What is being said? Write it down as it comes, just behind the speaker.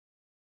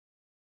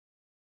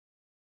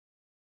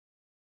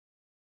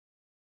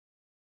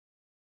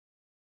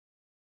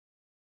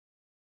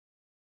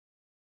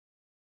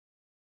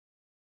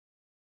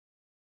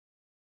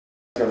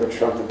privilege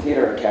from the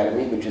Theatre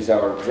Academy, which is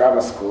our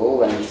drama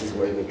school, and this is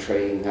where we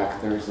train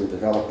actors and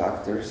develop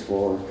actors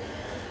for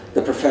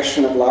the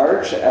profession at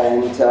large.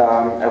 And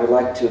I would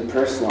like to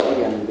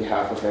personally, and on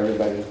behalf of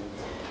everybody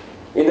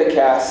in the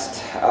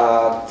cast,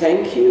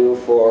 thank you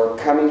for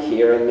coming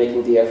here and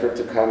making the effort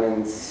to come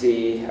and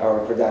see our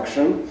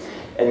production,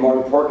 and more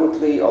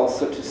importantly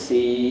also to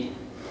see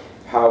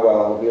how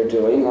well we're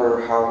doing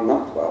or how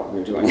not well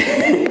we're doing.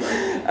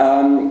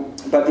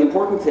 But the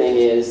important thing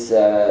is,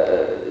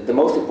 the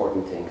most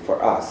important thing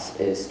for us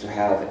is to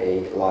have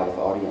a live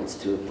audience,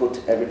 to put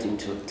everything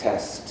to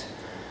test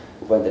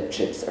when the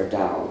chips are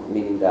down,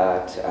 meaning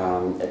that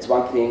it's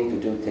one thing to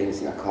do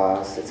things in a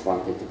class, it's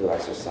one thing to do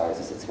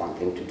exercises, it's one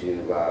thing to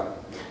do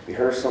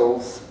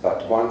rehearsals,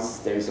 but once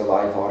there's a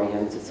live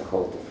audience, it's a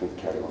whole different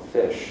kettle of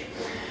fish.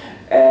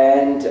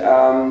 And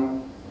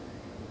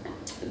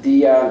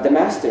the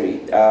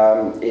mastery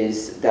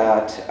is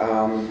that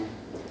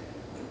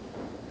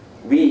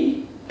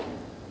we,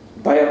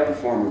 by our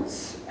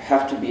performance,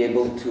 have to be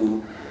able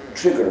to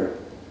trigger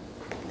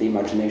the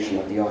imagination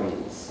of the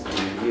audience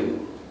and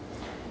you.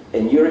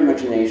 And your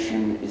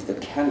imagination is the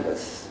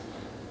canvas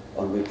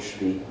on which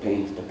we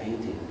paint the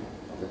painting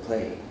of the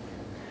play.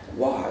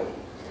 Why?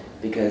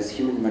 Because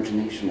human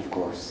imagination, of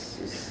course,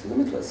 is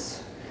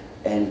limitless.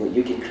 And what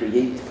you can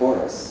create for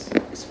us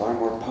is far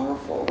more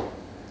powerful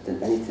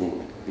than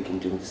anything we can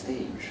do on the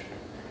stage.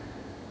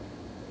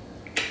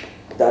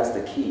 That's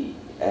the key.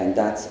 And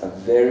that's a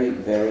very,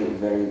 very,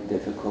 very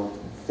difficult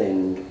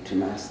thing to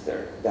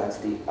master. That's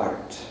the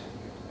art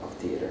of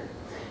theater.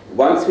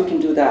 Once we can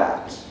do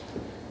that,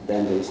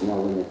 then there is no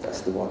limit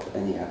as to what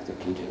any actor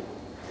can do.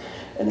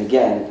 And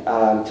again,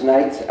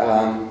 tonight,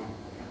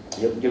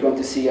 you're going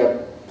to see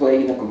a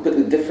play in a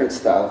completely different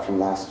style from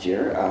last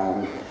year.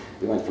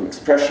 We went from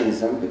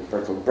Expressionism with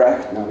Bertolt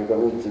Brecht, now we're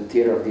going into the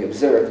theater of the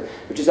absurd,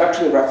 which is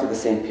actually roughly the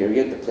same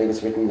period. The play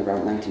was written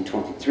around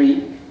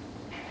 1923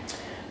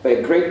 by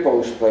a great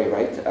Polish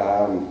playwright,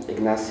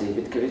 Ignacy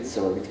Witkiewicz,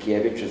 or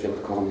Witkiewicz as they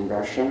would call him in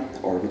Russia,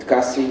 or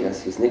Ignacy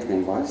as his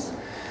nickname was.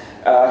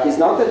 He's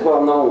not that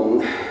well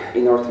known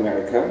in North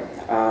America,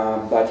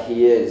 but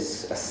he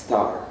is a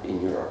star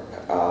in Europe,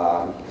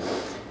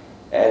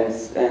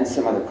 and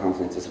some other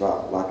continents as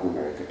well, Latin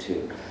America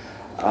too.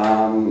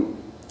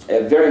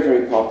 A very,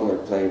 very popular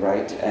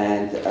playwright,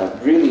 and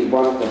really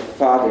one of the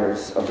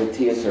fathers of the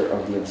theater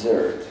of the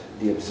absurd,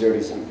 the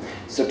absurdism.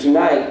 So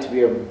tonight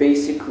we are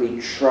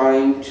basically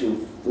trying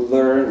to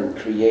learn and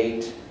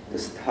create the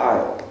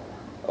style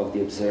of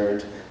the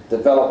absurd,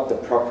 develop the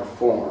proper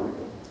form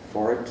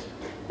for it,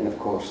 and of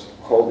course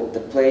hold it.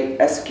 The play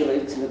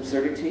escalates in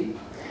absurdity,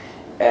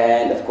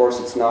 and of course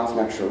it's not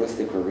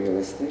naturalistic or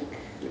realistic.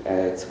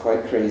 It's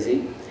quite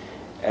crazy,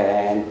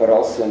 but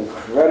also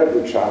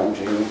incredibly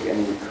challenging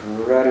and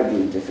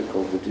incredibly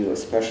difficult to do,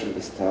 especially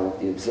the style of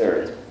the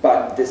absurd.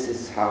 But this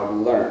is how we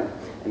learn.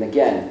 And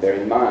again, bear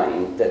in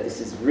mind that this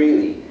is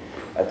really,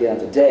 at the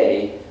end of the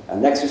day,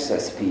 an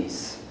exercise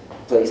piece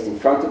placed in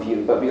front of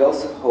you, but we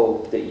also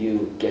hope that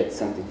you get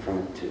something from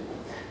it too.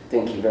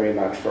 Thank you very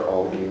much for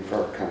all of you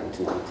for coming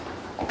tonight.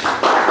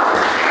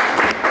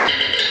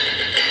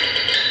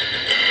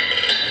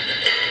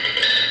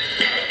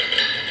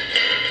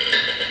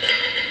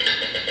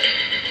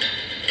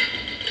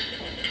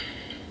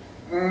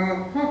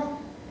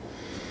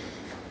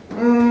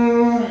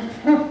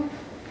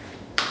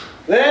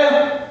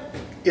 There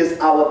is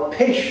our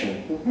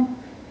patient.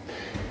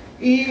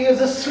 He is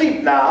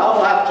asleep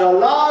now after a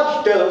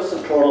large dose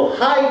of chloral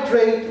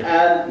hydrate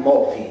and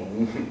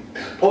morphine.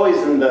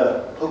 Poison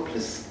the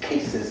hopeless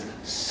cases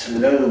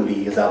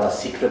slowly is our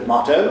secret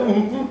motto.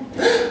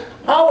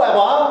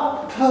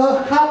 However,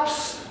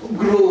 perhaps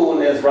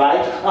Grun is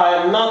right.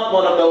 I am not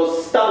one of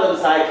those stubborn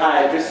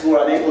psychiatrists who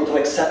are unable to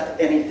accept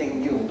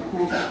anything new.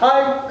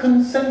 I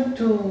consent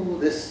to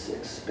this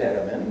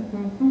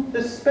experiment,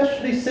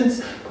 especially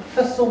since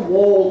Professor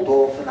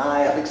Waldorf and I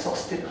have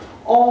exhausted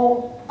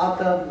all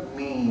other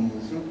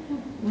means.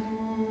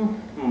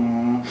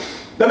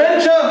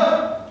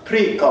 Dementia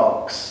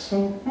precox.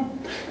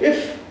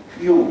 If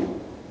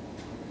you,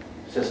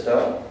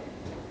 sister,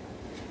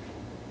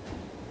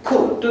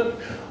 could,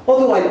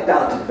 although I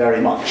doubt it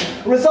very much,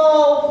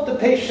 resolve the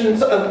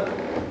patient's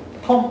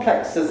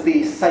complex, as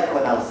the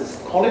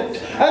psychoanalysts call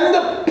it,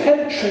 and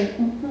penetrate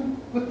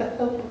with the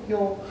help of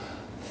your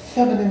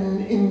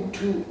feminine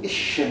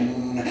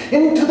intuition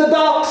into the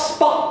dark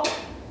spot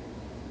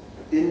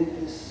in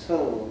his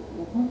soul,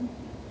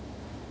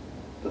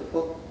 the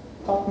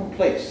forgotten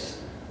place,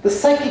 the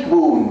psychic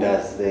wound,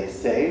 as they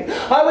say.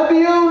 I would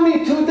be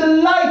only too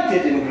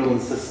delighted in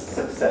Grun's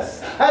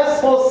success. As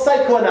for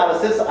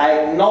psychoanalysis, I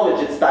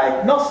acknowledge its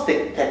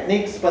diagnostic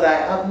techniques, but I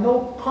have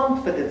no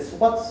confidence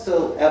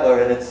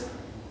whatsoever in its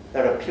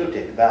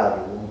therapeutic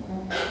value.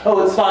 Oh,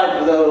 it's fine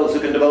for those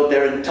who can devote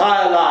their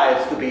entire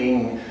lives to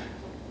being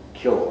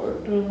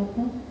cured.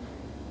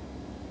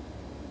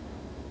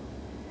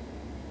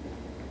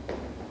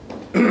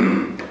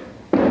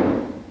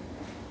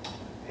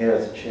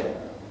 Here's a chair.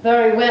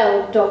 Very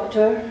well,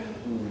 Doctor.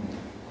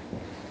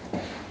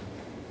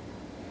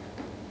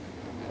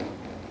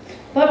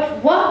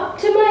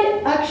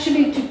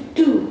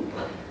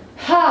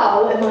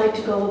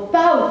 like to go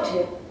about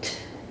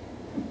it.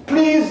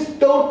 Please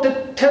don't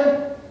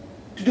attempt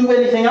to do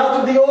anything out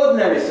of the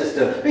ordinary,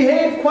 sister.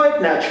 Behave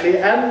quite naturally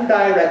and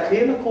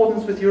directly in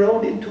accordance with your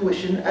own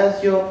intuition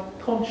as your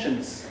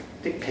conscience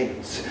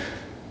dictates.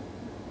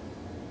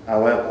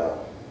 However,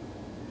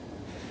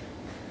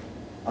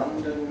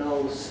 under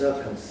no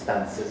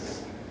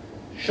circumstances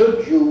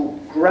should you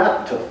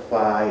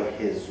gratify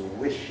his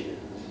wishes.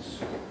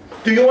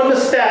 Do you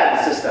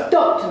understand, sister?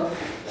 Doctor,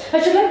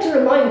 I should like to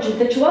remind you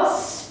that you are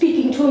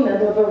speaking to a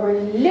member of a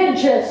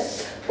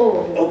religious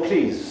order. Oh,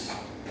 please,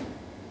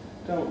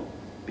 don't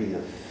be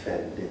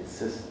offended,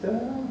 sister.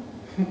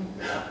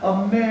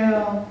 A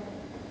mere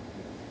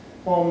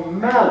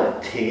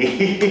formality.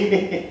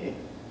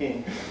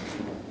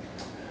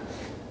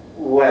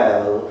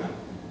 Well,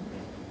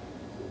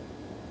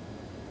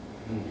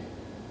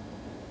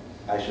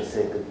 I shall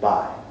say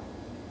goodbye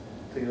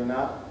to you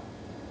now.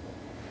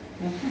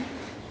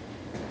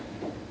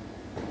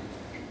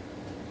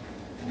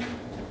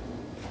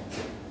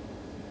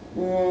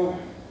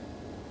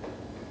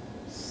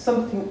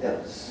 Something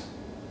else.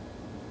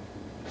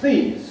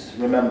 Please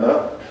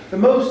remember, the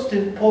most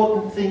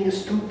important thing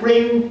is to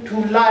bring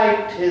to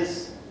light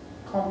his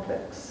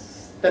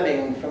complex,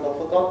 stemming from a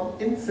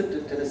forgotten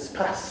incident in his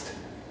past,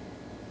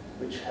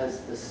 which has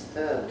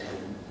disturbed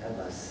him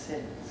ever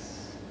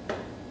since.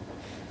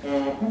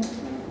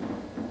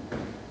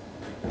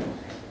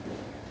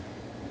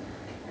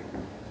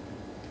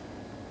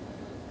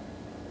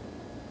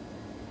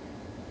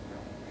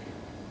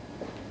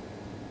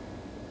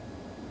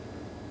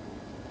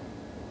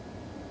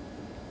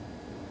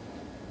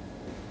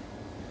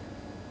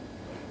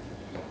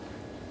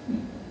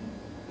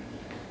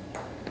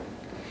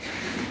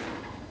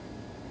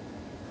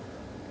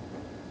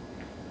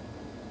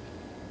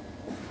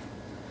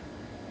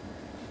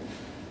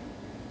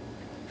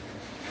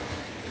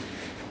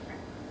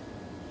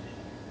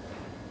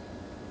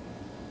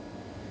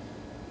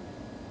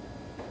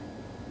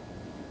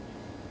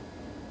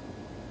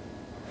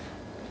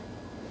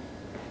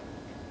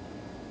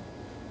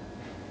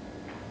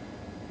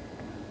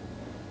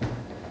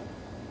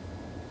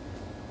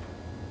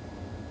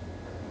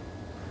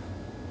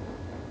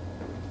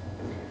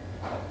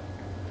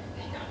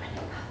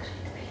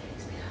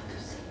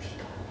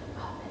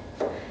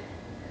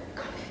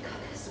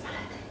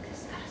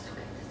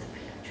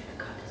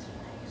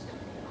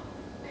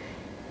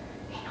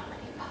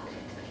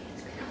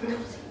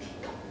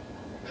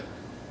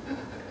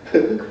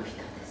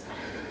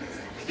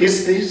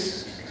 Is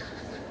this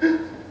a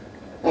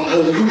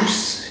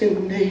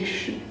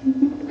hallucination?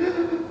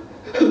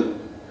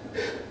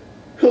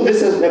 Oh,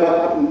 this has never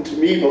happened to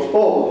me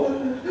before.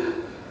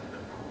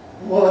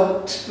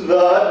 What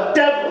the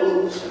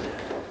devil?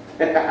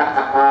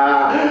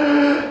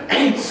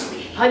 Answer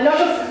me. I'm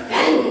not a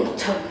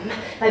phantom.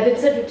 I've been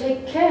sent to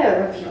take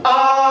care of you.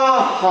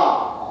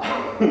 Aha!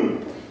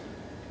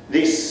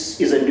 This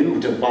is a new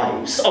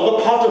device on the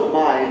part of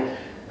my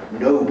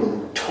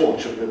noble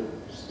torturers.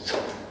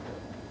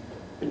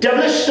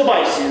 Devilish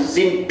devices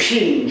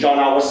impinge on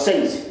our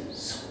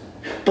senses,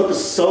 but the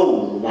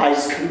soul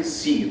lies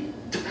concealed.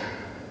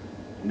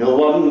 No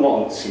one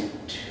wants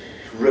it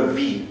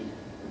revealed.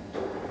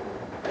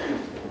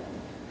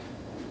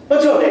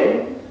 What's your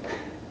name?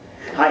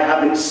 I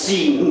haven't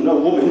seen a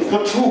woman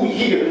for 2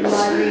 years.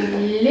 My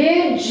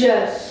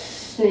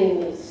religious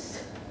name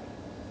is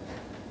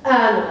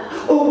Anna.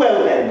 Oh,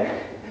 well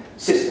then,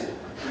 sister.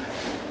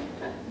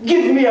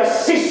 Give me a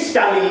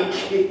sisterly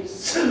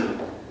kiss.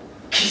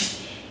 Kiss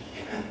me.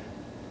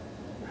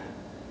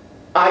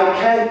 I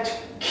can't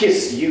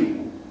kiss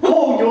you.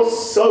 Oh, you're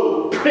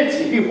so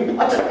pretty.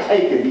 What an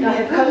agony. I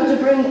have come to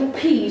bring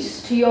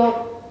peace to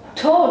your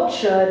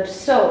tortured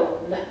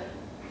soul.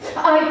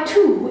 I,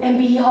 too, am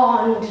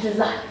beyond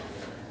life.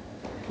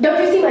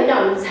 Don't you see my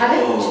nuns have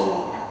it?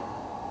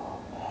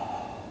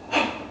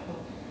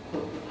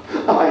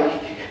 I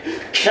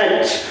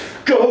can't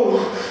go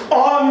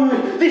on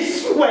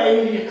this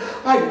way.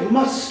 I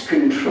must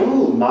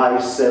control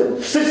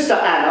myself. Sister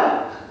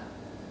Anna,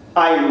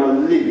 I'm a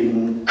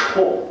living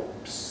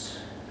corpse.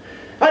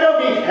 I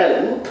don't need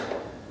help,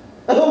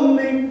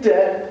 only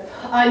death.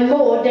 I'm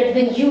more dead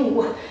than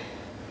you.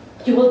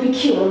 You will be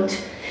cured,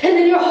 and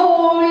then your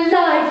whole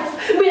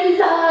life will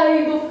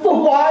lie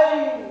before.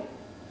 Why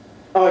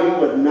are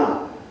you a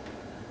nun?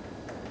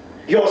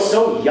 You're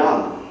so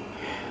young.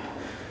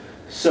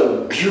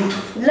 So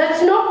beautiful.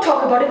 Let's not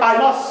talk about it. I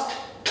must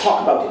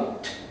talk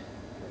about it.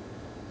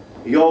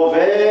 You're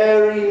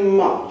very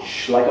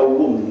much like a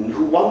woman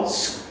who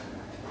once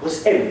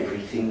was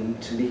everything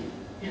to me.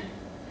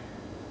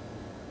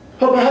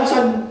 Or perhaps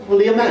I'm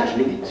only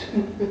imagining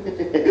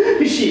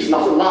it. She's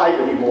not alive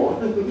anymore.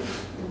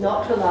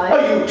 Not alive.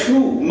 Oh, you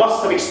too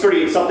must have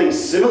experienced something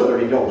similar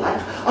in your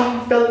life. I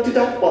fell to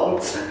death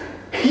once.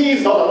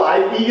 He's not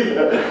alive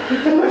either.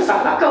 With the mercy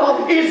of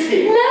God. Is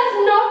he? Let's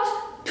not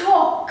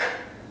talk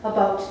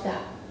about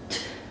that.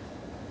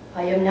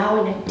 I am now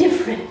in a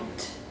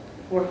different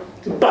world.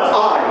 But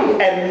I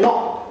am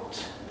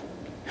not.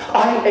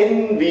 I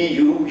envy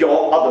you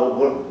your other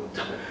world.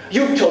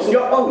 You've chosen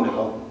your own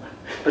home,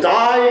 but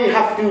I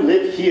have to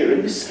live here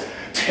in this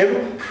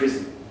terrible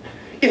prison,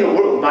 in a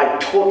world my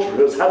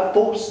torturers have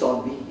forced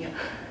on me,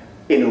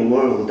 in a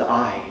world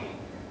I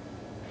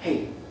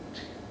hate.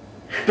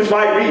 But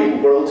my real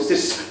world is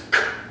this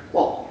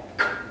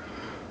clock,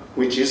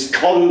 which is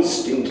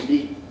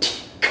constantly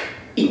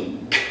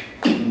ticking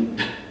in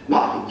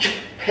my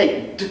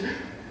head,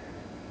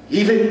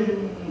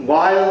 even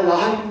while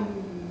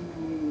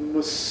I'm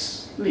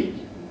asleep.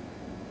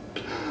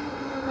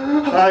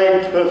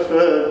 I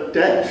prefer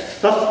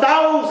death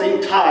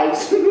 1,000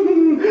 times,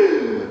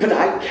 but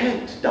I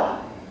can't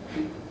die.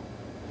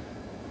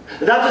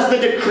 That is the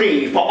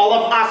decree for all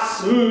of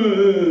us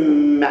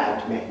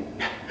madmen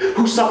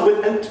who suffer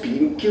without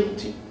being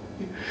guilty.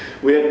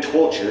 We're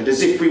tortured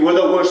as if we were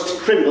the worst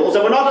criminals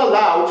and we're not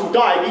allowed to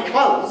die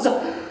because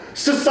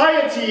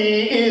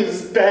society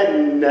is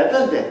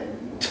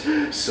benevolent,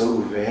 so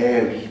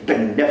very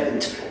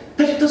benevolent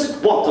that it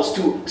doesn't want us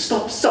to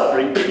stop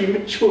suffering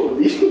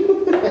prematurely.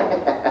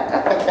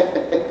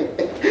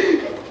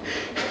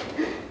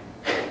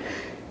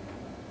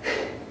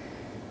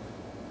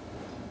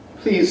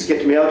 Please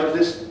get me out of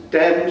this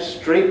damned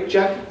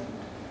straitjacket.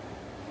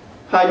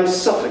 I'm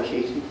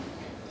suffocating.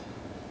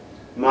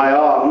 My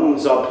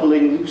arms are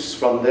pulling loose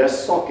from their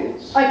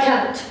sockets. I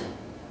can't.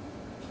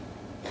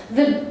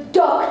 The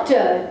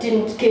doctor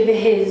didn't give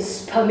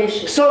his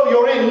permission. So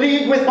you're in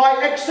league with my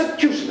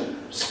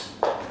executioners.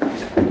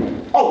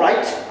 All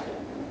right.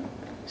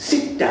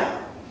 Sit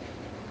down.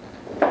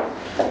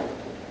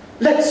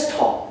 Let's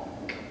talk.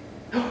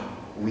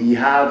 We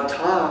have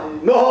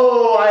time.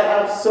 Oh, I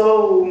have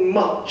so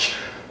much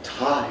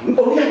time.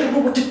 Only I don't know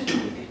what to do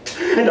with it.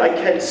 And I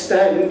can't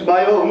stand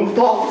my own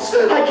thoughts.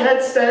 I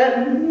can't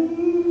stand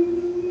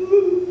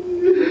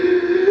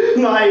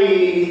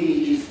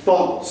my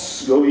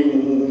thoughts go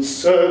in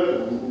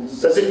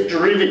circles as if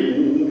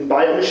driven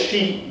by a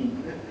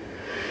machine.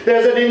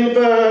 There's an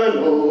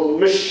infernal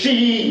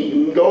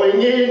machine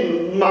going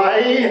in my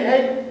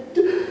head.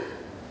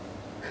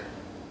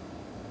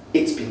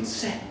 It's been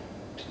said.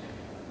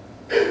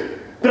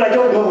 But I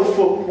don't know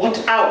for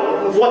what hour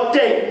of what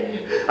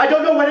day. I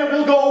don't know when it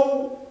will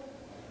go.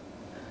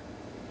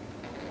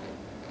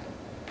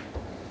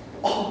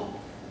 Oh.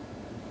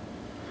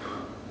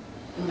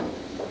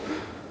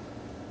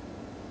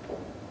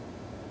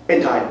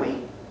 And I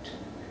wait.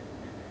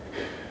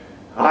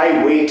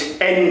 I wait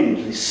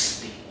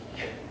endlessly.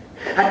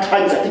 At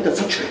times I think that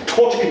such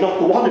torture cannot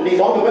go on any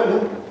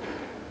longer.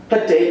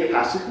 A day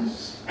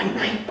passes, a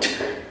night,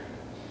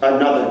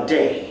 another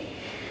day.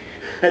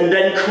 And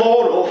then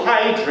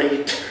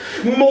chlorohydrate,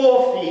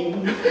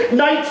 morphine,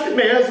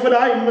 nightmares when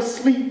I'm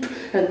asleep,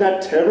 and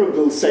that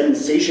terrible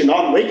sensation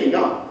on waking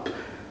up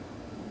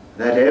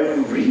that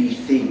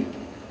everything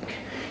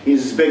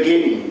is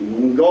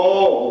beginning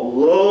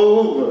all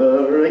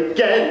over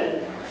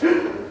again.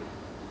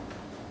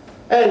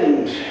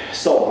 And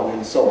so on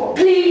and so on.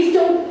 Please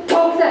don't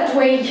talk that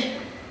way.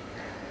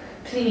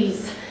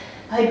 Please,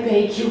 I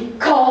beg you,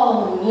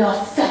 calm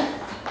yourself.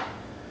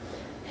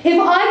 If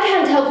I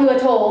can't help you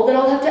at all, then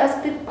I'll have to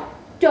ask the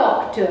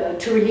doctor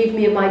to relieve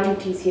me of my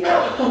duties here.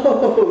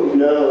 Oh,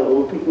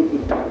 no.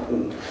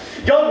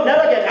 You'll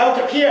never get out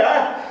of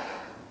here.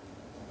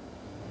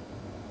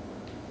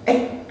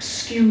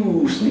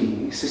 Excuse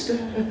me, sister.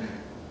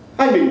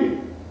 I'm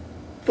in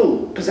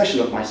full possession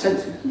of my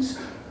senses.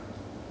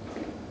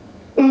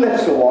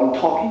 Let's go on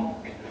talking.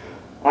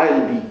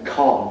 I'll be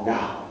calm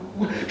now.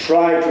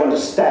 Try to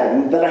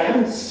understand that I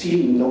haven't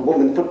seen a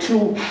woman for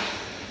 2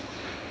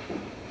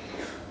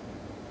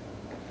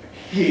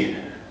 years.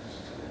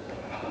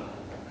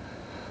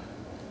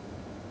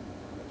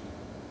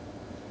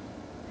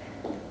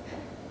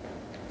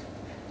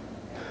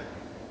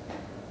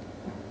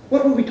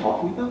 What were we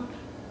talking about?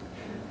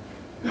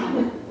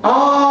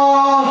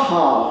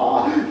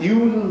 Aha!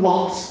 You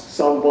lost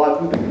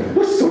someone.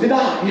 So did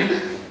I.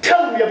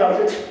 Tell me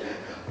about it.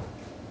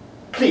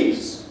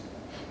 Please,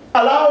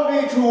 allow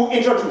me to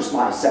introduce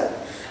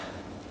myself.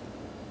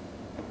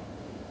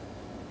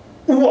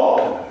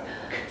 Walpurg.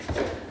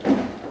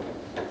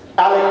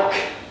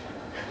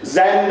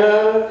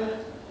 Alexander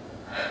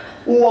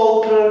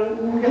Walpurg.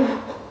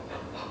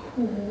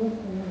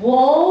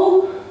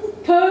 Walpurg?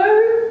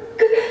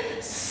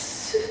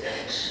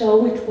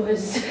 So it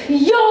was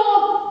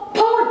your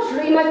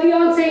poetry my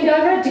fiancé and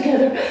I read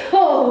together.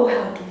 Oh,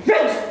 how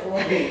dreadful!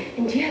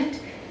 And yet,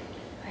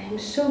 I am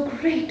so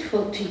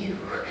grateful to you.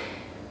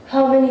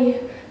 How many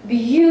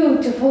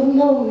beautiful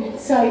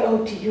moments I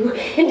owe to you,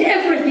 and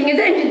everything has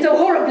ended so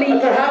horribly.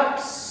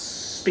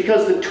 Perhaps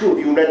because the two of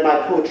you read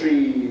my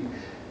poetry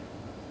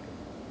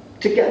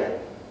together.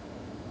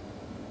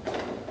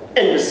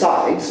 And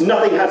besides,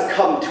 nothing has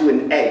come to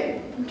an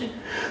end.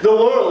 The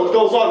world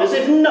goes on as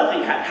if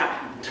nothing had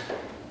happened.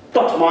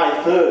 But my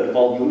third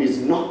volume is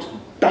not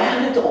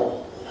bad at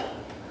all.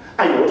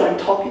 I know what I'm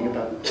talking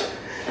about.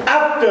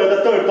 After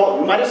the third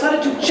volume, I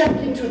decided to check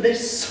into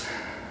this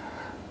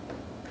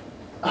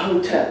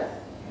hotel.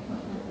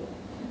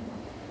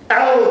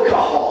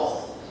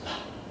 Alcohol.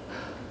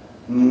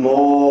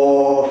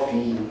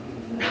 Morphine.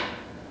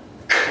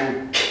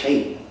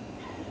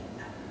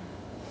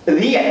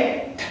 The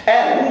end.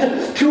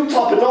 And, to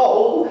top it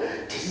all,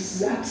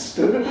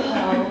 disaster.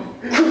 How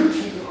could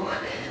you?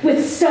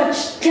 With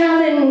such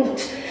talent,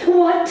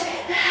 what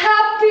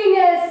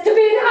happiness to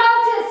be an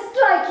artist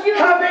like you!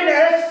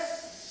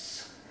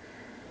 Happiness!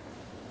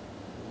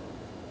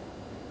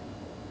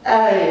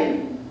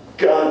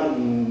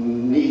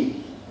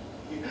 Agony.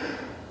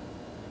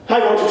 I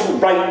wanted to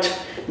write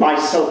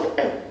myself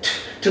out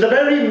to the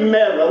very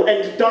marrow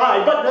and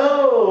die, but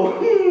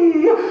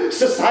no!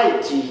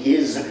 Society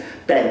is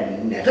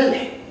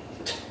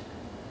benevolent.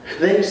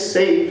 They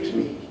saved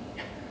me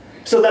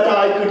so that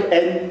I could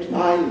end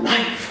my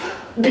life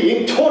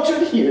being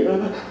tortured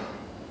here.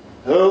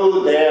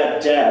 Oh, their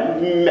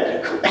damn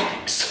medical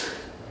ethics.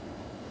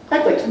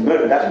 I'd like to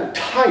murder that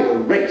entire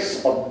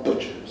race of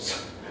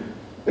butchers.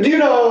 Do you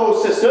know,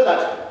 sister,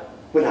 that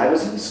when I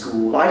was in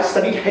school, I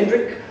studied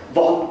Hendrik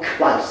von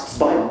Kleist's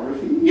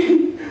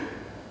biography?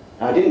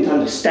 I didn't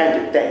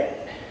understand it then.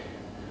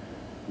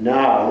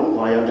 Now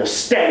I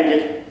understand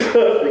it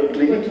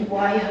perfectly. But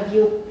why have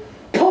you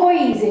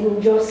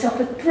poisoned yourself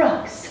with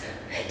drugs?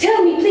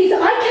 Tell me, please, I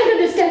can't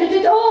understand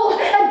it at all.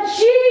 A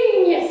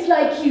genius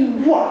like you.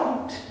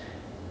 What?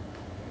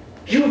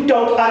 You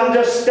don't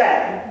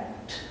understand?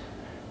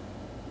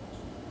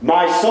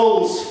 My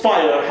soul's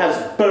fire has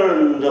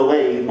burned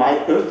away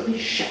my earthly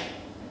shell.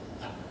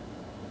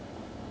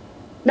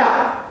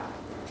 Now,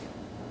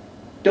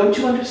 don't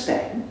you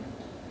understand?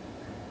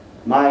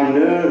 My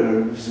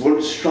nerves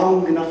weren't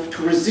strong enough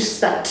to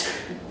resist that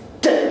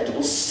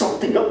delectable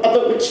something or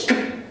other which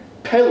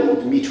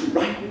compelled me to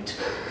write.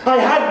 I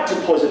had to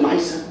poison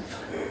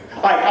myself.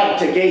 I had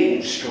to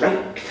gain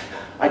strength.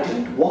 I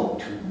didn't want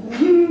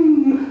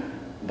to,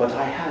 but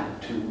I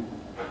had to.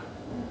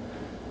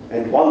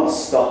 And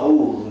once the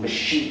whole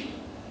machine,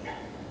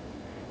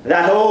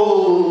 that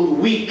old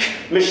weak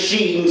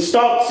machine,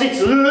 starts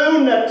its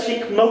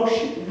lunatic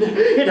motion,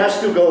 it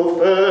has to go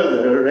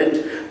further and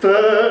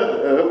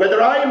further,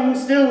 whether I'm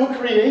still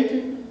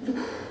creative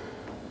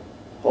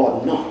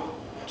or not.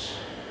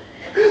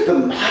 The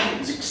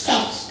mind's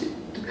exhausted,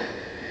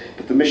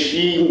 but the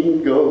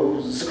machine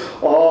goes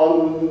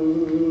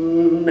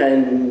on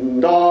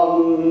and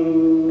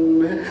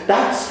on.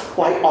 That's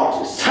why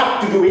artists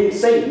have to do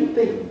insane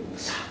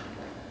things.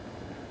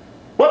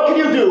 What can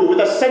you do with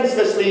a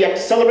senselessly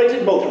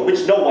accelerated motor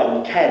which no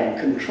one can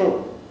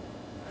control?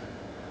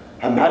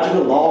 Imagine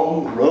a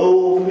long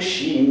row of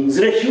machines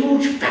in a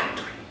huge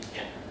factory,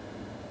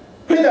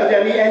 without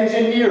any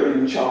engineer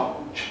in charge.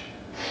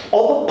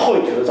 All the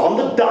pointers on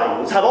the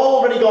dials have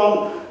already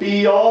gone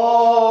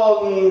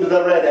beyond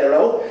the red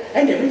arrow,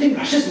 and everything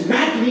rushes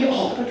madly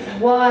on.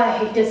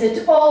 Why does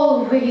it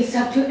always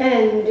have to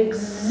end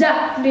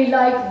exactly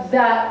like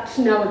that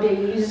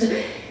nowadays?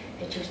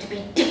 It used to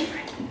be different.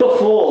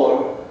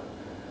 Before,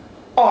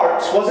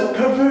 art wasn't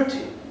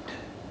perverted.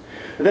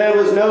 There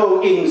was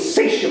no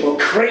insatiable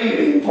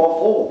craving for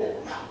form.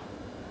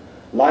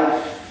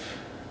 Life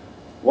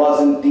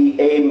wasn't the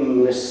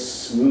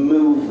aimless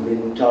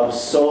movement of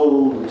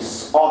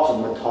soulless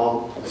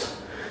automatons.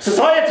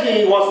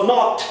 Society was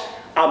not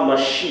a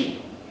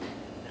machine.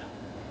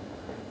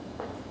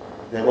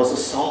 There was a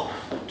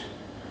soft,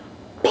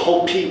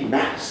 pulpy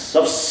mass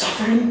of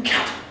suffering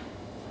cattle.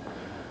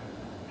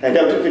 And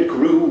out of it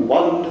grew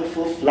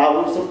wonderful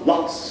flowers of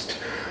lust,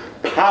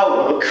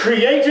 power,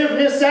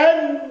 creativeness,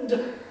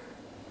 and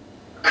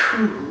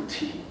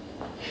cruelty.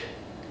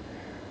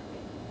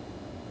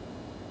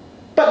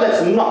 But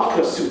let's not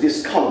pursue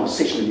this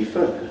conversation any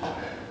further.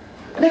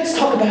 Let's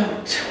talk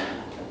about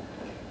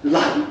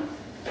life,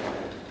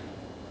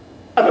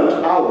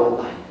 about our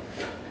life.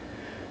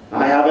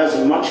 I have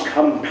as much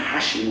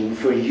compassion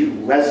for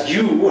you as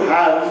you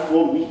have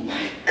for me.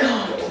 My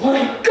God,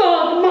 my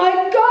God,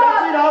 my God!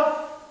 That's enough.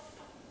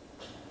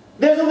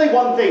 There's only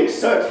one thing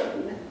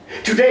certain.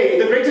 Today,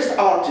 the greatest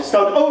art is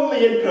found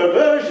only in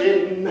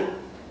perversion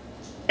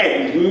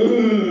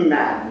and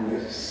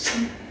madness.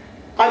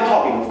 I'm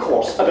talking, of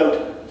course,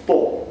 about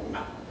form.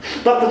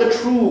 But for the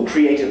true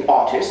creative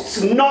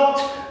artists,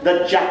 not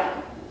the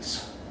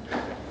jackals.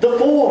 The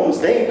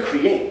forms they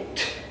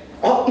create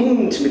are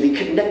intimately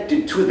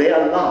connected to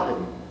their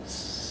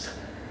lives.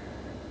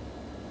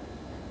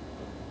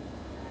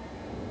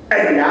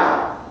 And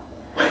now,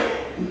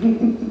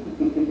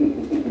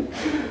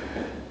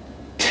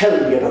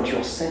 tell me about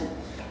yourself,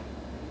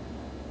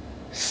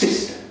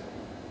 sister.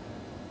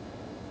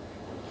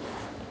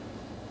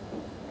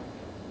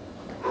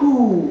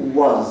 Who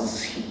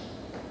was he?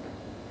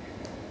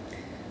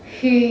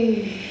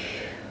 He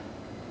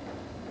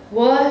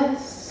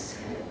was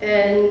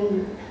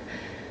an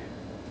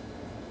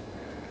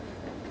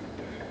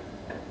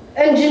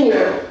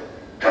engineer.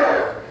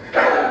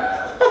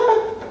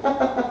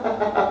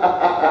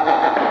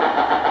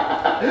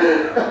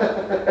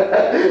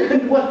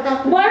 And what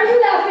happened? Why are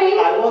you laughing?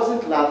 I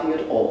wasn't laughing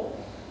at all.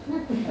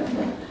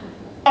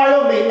 I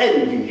only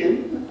envy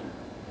him.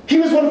 He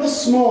was one of the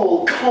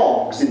small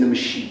cogs in the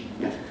machine,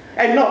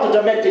 and not a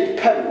demented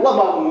pebble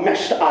among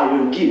meshed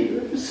iron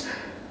gears.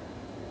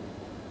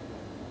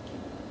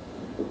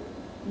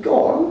 Go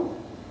on.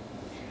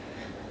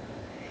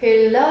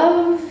 He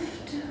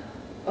loved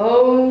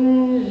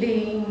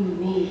only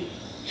me.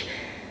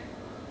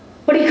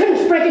 But he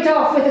couldn't break it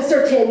off with a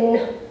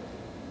certain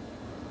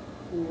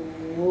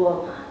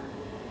woman.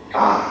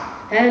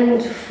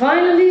 And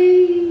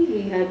finally,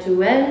 he had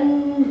to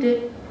end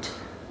it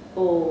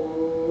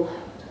all.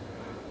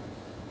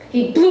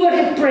 He blew out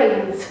his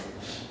brains.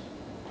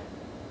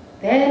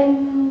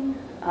 Then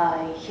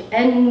I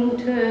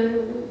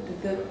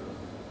entered the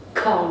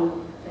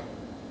convent.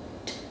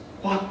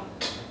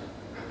 What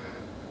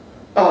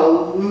a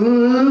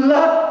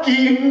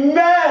lucky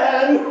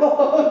man!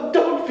 Oh,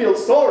 don't feel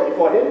sorry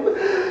for him.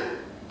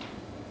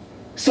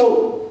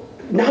 So,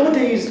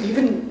 nowadays,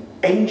 even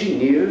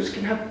engineers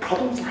can have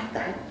problems like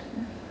that.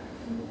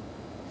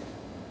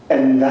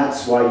 And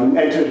that's why you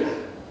entered.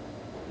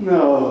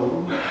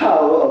 No,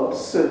 how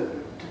absurd.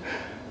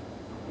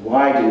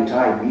 Why didn't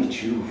I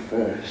meet you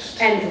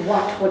first? And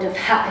what would have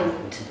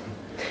happened?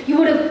 You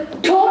would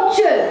have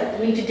tortured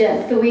me to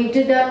death the way you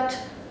did that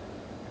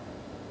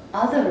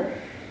other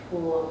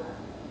woman.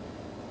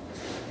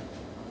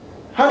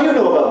 How do you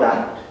know about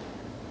that?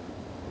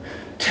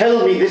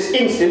 Tell me this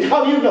instant,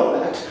 how do you know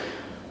that?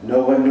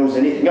 No one knows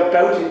anything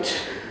about it.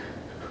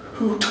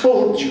 Who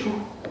told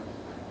you?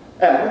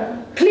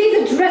 Anna?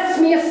 Please address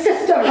me as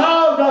sister.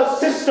 How does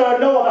sister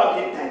know about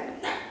it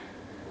then?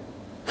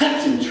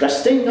 That's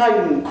interesting.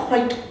 I'm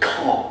quite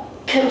calm.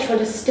 Can't you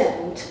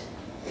understand?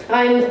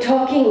 I'm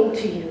talking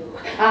to you.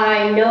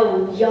 I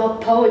know your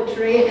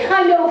poetry.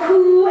 I know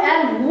who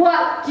and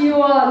what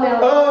you are now.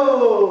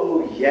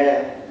 Oh,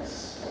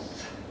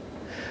 yes.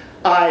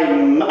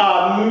 I'm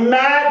a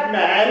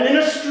madman in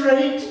a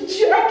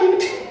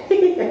straitjacket.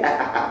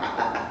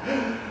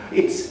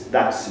 It's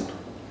that simple.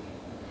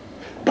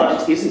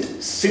 But it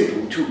isn't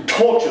simple to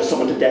torture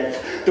someone to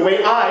death the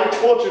way I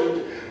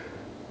tortured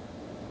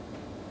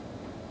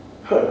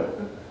her.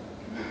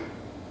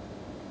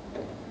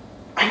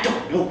 I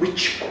don't know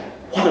which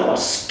one of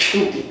us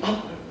killed the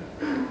other.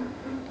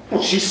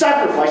 Well, she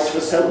sacrificed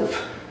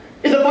herself.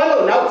 In the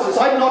final analysis,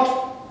 I'm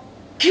not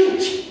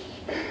guilty.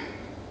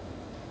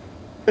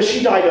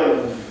 She died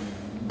of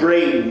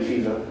brain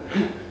fever.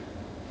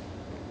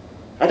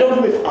 I don't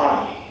know if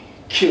I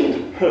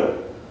killed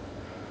her,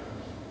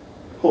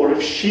 or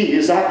if she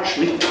is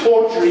actually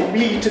torturing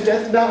me to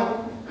death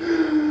now,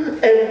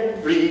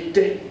 every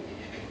day,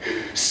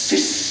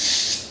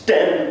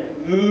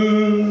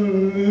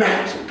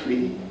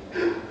 systematically.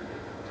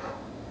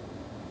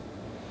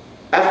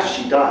 After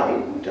she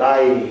died,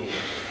 I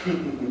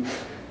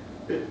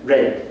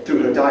read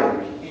through her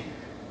diary,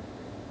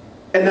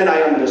 and then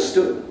I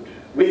understood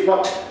with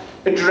what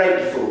a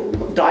dreadful,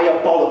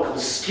 diabolical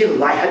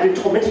skill I had been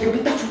tormenting her,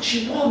 but that's what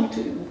she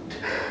wanted.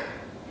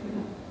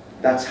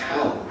 That's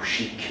how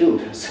she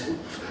killed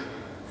herself.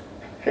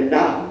 And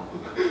now,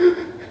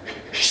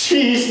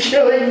 she's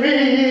killing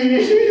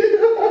me.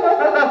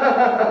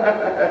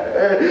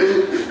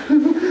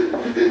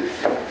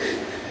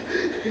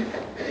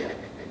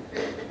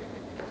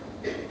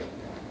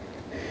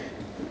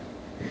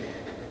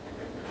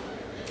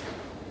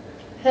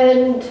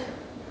 And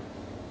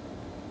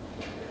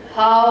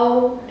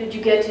how did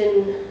you get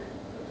in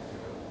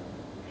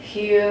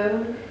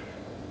here?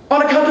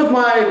 On account of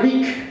my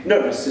weak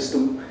nervous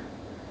system.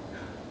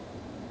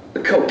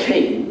 The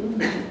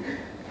cocaine,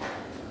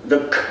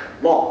 the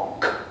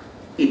clock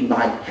in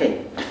my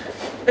head,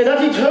 and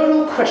that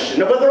eternal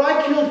question of whether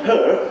I killed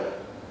her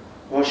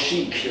or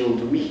she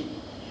killed me.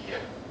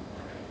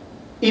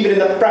 Even in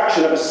the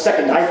fraction of a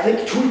second, I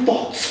think two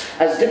thoughts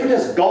as different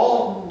as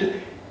God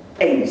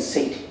and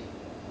Satan.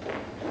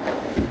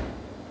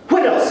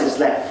 What else is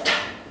left?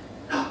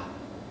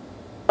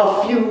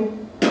 A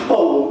few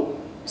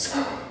poems.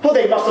 Oh,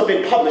 they must have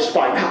been published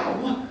by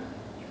now.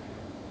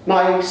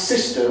 My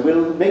sister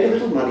will make a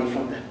little money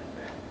from them.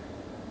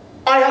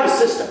 I have a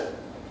sister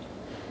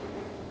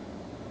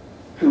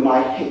whom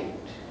I hate.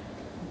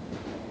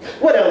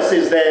 What else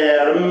is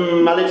there?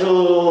 A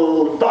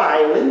little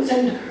violence,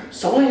 and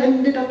so I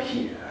ended up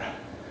here.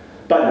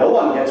 But no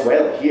one gets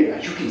well here.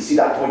 You can see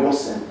that for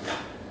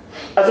yourself.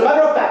 As a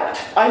matter of fact,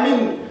 I'm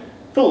in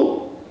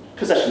full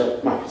possession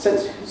of my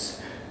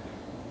senses.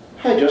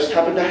 I just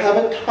happen to have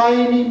a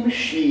tiny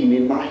machine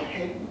in my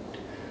head.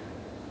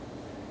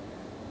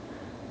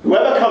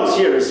 Whoever comes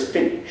here is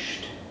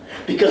finished,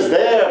 because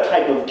their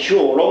type of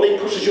cure only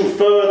pushes you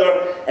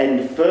further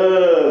and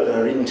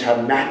further into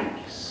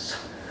madness.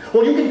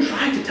 Well, you can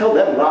try to tell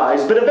them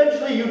lies, but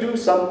eventually you do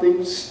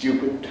something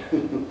stupid.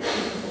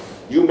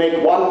 You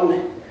make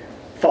one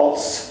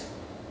false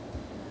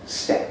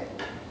step,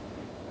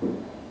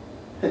 and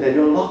then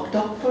you're locked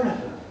up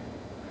forever.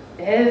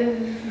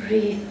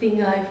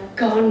 Everything I've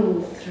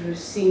gone through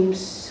seems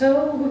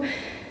so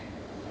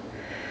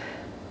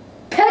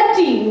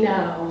petty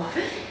now.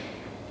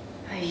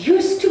 I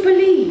used to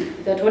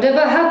believe that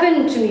whatever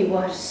happened to me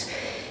was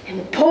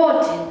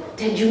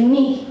important and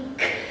unique.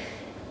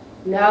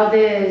 Now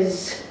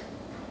there's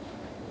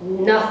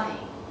nothing.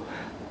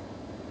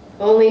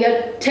 Only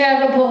a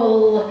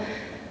terrible,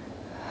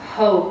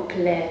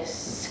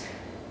 hopeless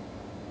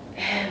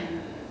emptiness.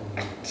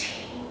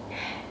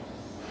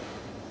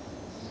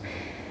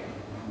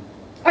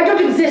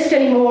 exist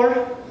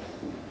anymore.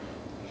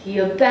 He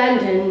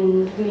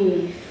abandoned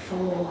me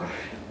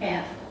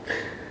forever.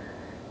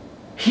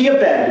 He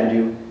abandoned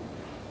you,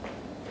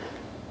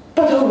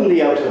 but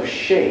only out of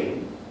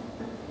shame.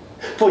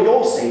 For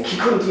your sake, he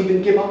couldn't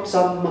even give up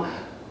some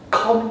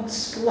common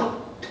slut.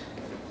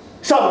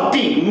 Some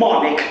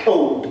demonic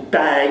old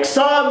bag,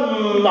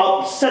 some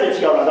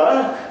obscenity or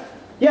other.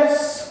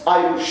 Yes,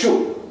 I'm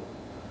sure.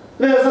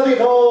 There's nothing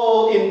at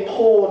all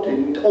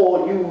important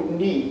or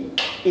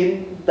unique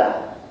in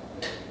that.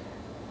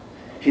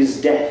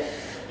 His death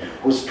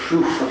was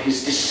proof of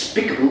his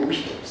despicable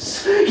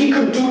weakness. He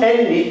couldn't do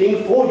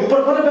anything for you,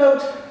 but what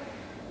about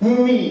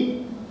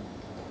me?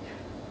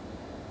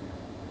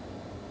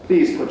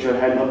 Please put your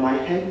hand on my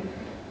head.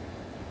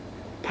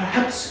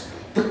 Perhaps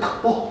the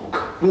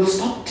clock will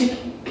stop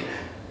ticking,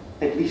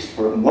 at least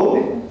for a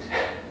moment.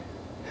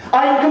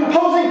 I'm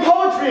composing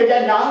poetry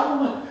again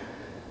now.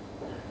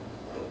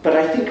 But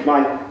I think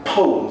my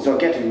poems are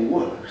getting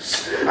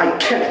worse. I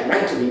can't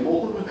write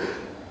anymore.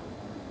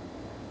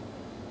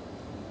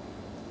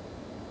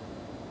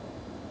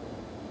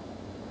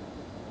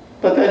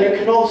 But then you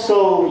can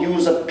also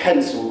use a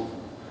pencil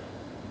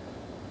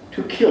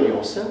to kill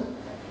yourself.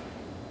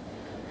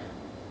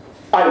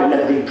 I will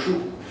never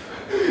improve.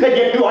 And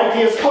yet new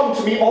ideas come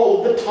to me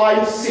all the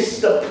time.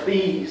 Sister,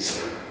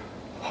 please,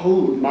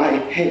 hold my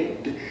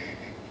head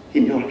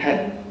in your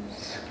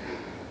hands.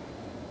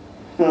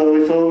 Oh,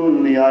 if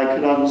only I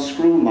could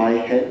unscrew my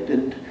head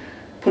and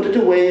put it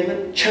away in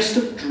a chest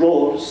of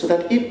drawers so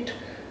that it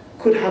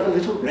could have a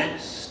little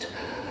rest.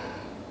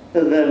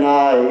 And then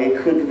I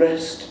could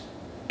rest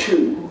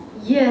too.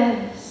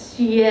 Yes,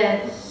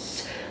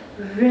 yes,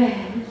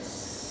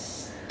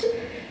 rest.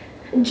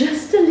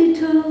 Just a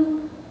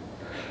little,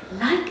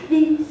 like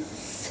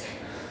this.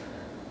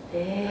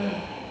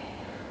 There.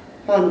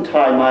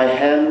 Untie my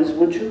hands,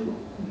 would you?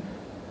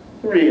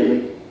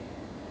 Really?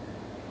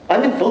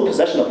 I'm in full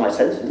possession of my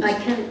senses. I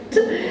can't.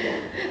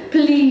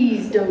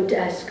 Please don't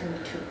ask me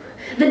to.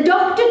 The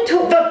doctor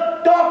told...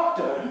 The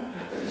doctor?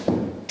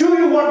 Do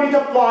you want me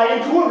to fly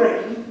into a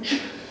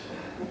rage?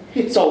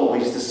 It's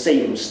always the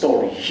same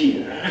story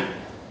here.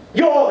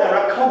 You're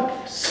their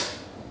accomplice.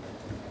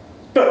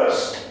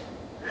 First,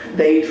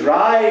 they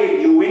drive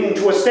you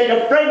into a state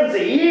of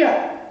frenzy.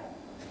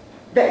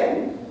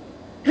 Then,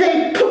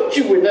 they put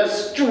you in a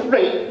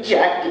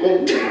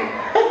straitjacket.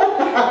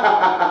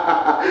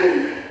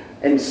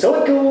 And so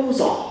it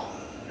goes on.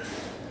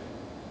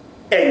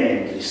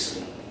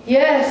 Endlessly.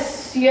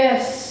 Yes,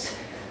 yes,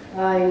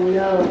 I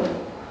know.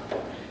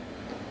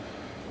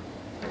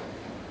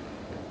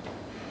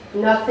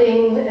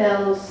 Nothing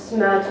else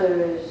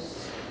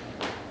matters.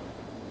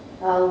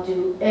 I'll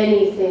do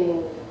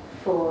anything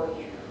for you.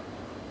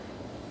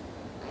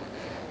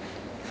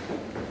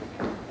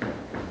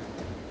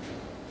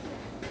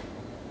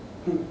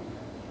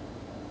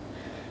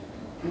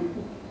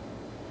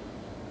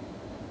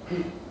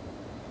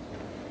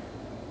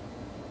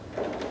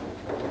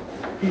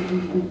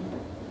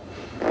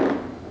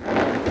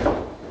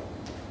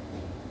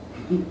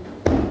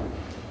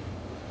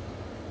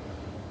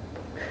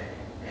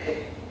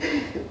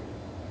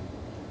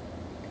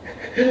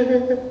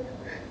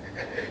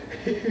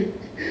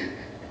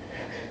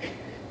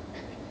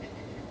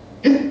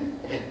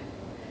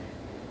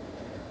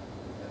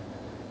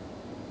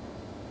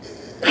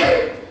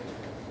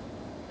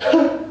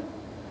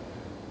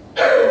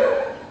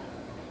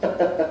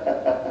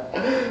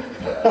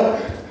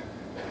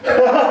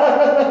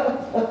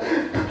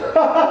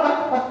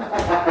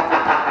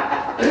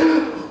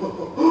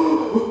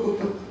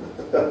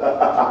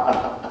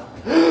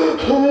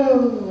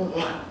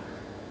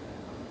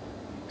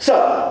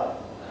 So,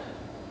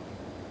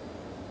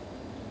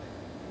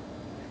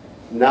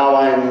 now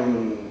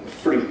I'm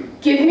free.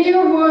 Give me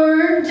your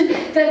word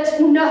that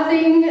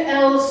nothing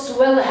else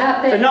will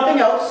happen. And nothing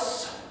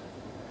else.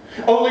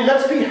 Only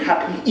let's be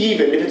happy,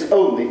 even if it's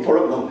only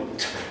for a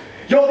moment.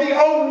 You're the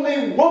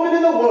only woman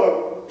in the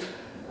world.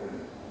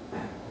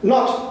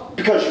 Not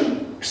because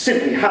you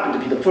simply happen to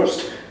be the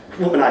first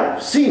woman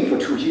I've seen for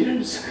 2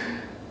 years,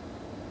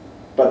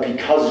 but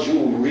because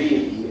you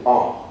really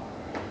are.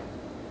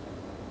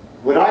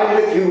 When I'm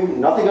with you,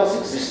 nothing else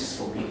exists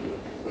for me.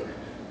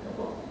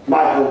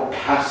 My whole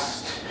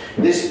past,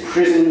 this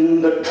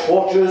prison, the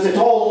tortures, it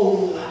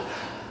all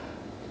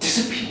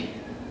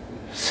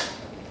disappears.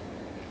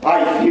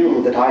 I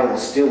feel that I'll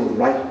still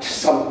write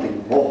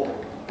something more.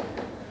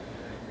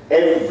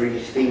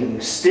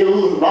 Everything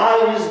still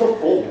lies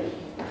before me.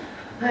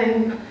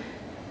 I'm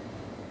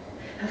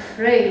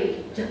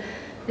afraid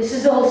this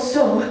is all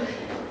so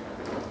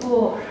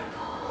horrible.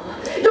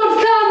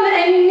 Don't come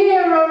any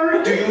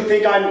nearer! Do you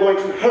think I'm going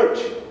to hurt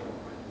you?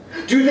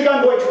 Do you think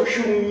I'm going to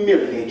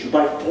humiliate you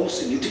by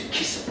forcing you to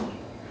kiss me?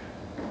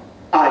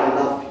 I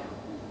love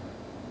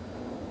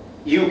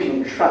you. You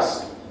can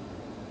trust me.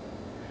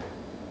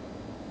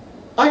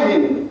 I'm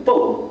in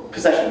full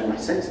possession of my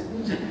senses.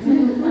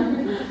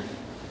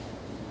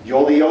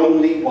 You're the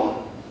only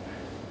one.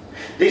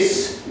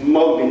 This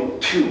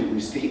moment, too,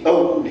 is the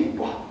only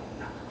one.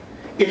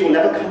 It will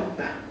never come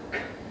back.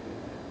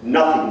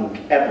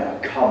 Nothing ever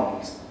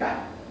comes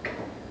back.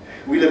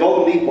 We live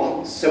only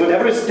once, and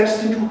whatever is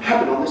destined to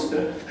happen on this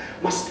earth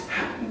must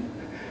happen.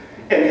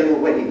 Any other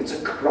way, it's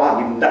a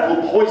crime that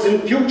will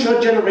poison future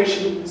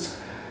generations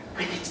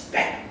with its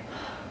venom.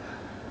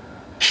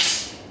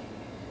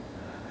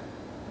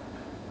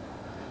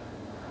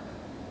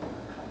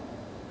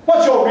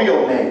 What's your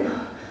real name?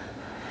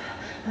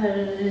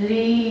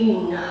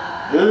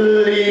 Lena.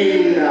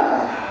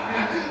 Lena.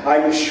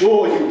 I'm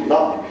sure you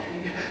love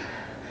me.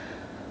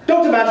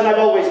 Don't imagine I've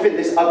always been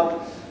this ugly.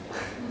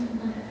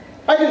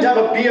 I didn't have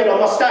a beard or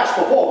mustache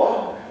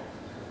before.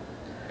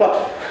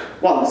 But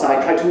once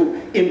I tried to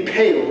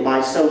impale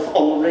myself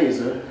on the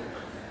razor,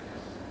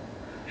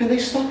 and they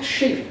stopped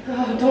shaving.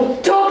 Oh,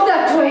 don't talk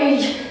that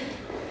way!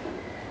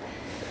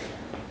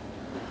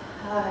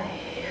 I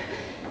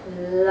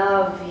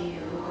love you.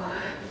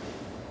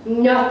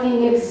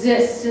 Nothing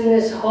exists in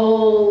this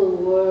whole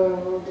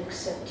world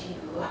except you.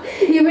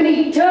 Even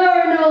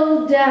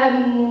eternal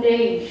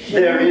damnation.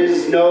 There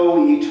is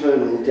no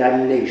eternal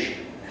damnation.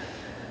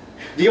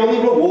 The only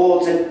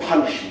rewards and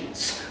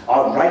punishments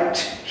are right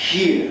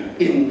here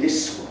in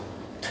this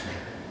world.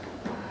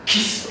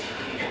 Kiss me.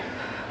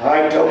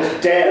 I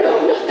don't dare.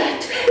 No, not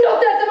that. Not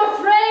that, I'm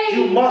afraid.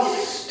 You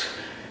must.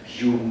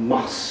 You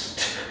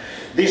must.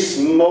 This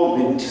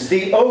moment is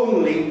the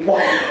only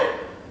one.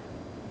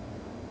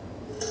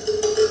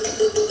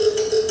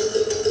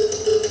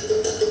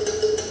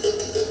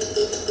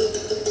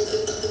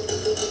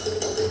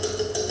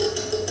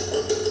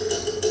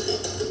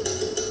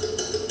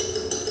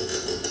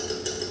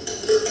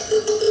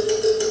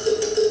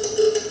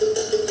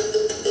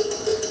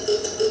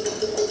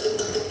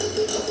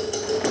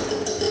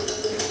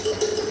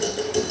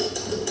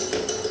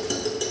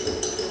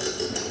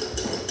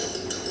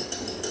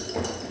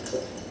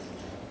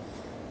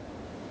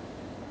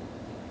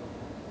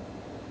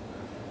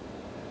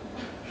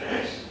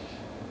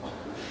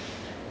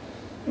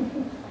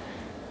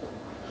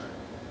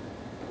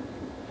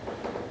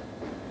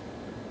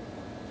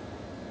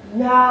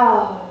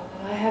 Now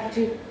I have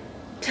to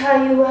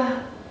tie you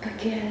up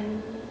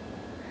again.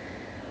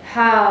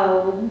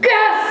 How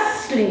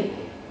ghastly!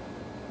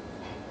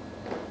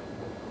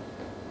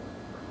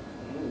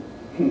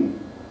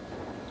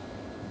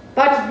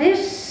 But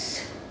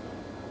this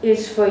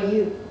is for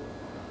you.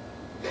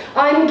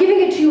 I'm giving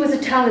it to you as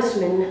a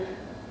talisman.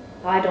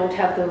 I don't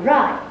have the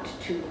right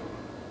to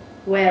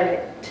wear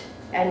it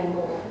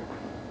anymore.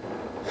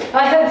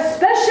 I have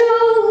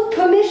special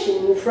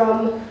permission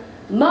from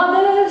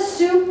Mother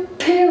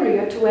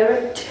Superior to wear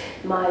it.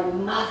 My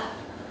mother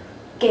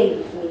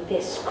gave me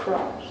this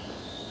cross.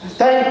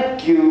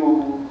 Thank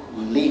you,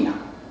 Lena.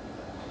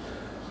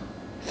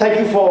 Thank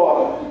you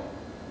for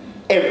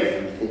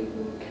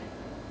everything.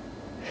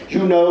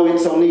 You know,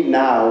 it's only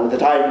now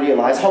that I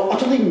realize how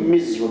utterly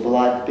miserable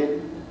I've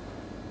been.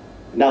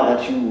 Now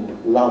that you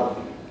love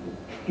me.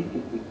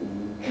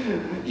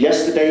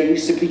 Yesterday,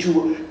 simply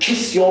to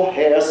kiss your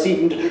hair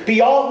seemed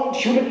beyond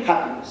human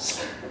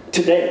happiness.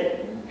 Today,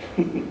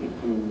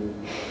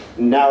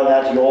 now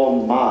that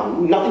you're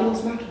mine, nothing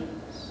else matters.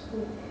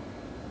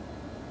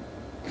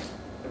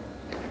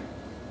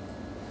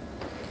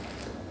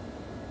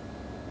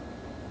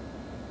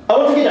 I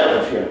want to get out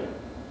of here.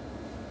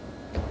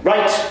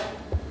 Write,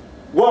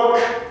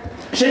 work,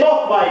 shave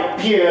off my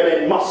beard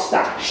and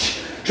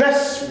mustache,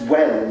 dress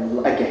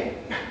well again.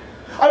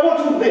 I want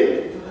to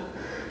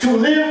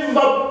live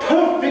a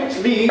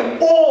perfectly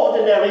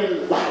ordinary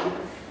life.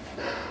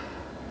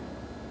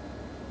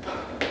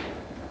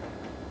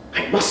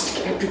 I must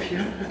get out of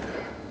here.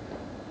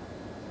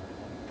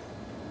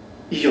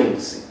 You'll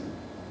see.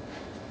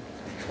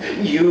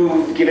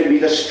 You've given me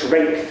the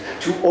strength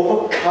to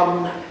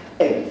overcome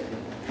anything.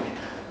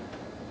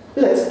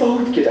 Let's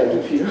both get out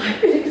of here. I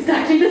feel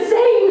exactly the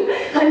same.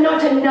 I'm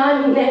not a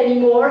nun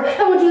anymore.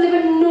 I want to live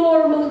a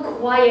normal,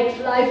 quiet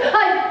life.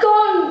 I've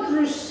gone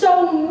through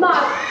so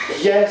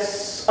much.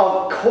 Yes,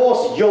 of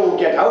course you'll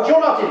get out. You're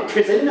not in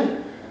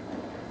prison.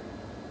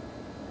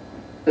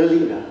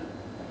 Lena,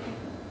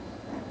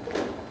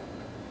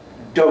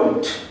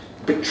 don't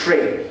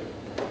betray me.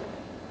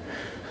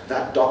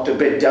 That Dr.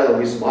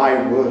 Bidello is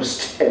my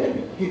worst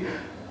enemy.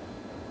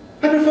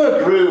 I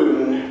prefer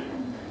Grun,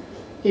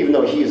 even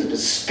though he is a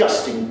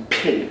disgusting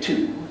pig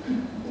too.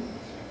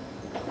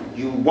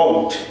 You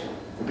won't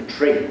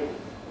betray me.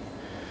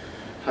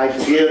 I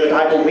fear that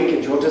I've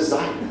awakened your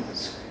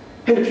desires.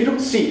 And if you don't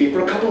see me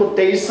for a couple of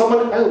days,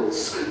 someone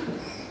else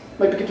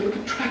might begin to look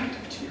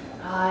attractive to you.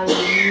 I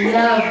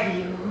love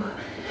you.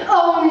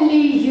 Only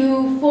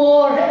you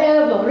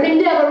forever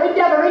and ever and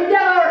ever and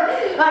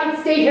ever. I'd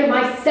stay here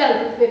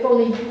myself if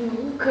only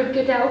you could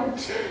get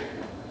out.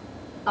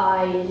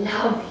 I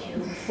love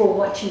you for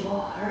what you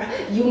are.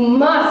 You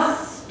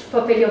must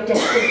fulfill your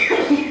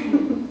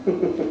destiny.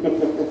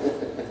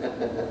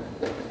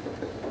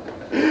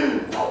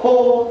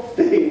 Poor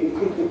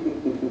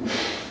thing.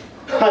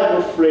 I'm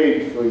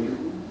afraid for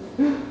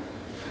you.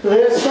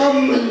 There's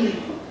some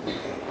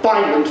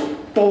violent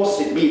force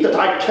in me that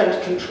I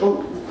can't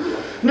control.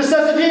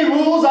 Necessity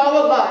rules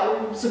our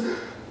lives.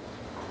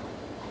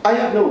 I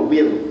have no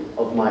will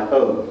of my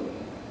own,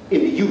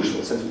 in the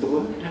usual sense of the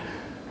word.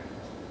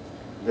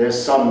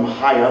 There's some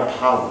higher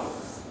power,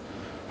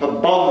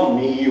 above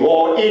me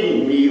or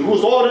in me,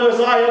 whose orders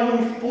I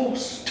am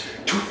forced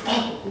to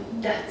follow.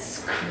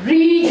 That's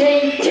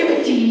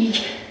creativity.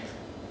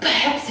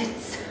 Perhaps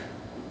it's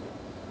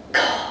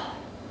God.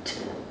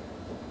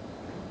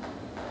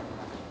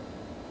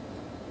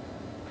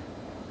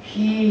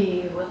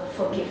 He will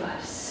forgive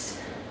us,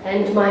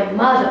 and my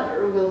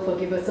mother will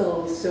forgive us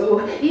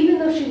also, even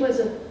though she was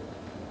a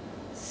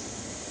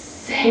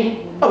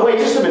saint. Oh, wait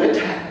just a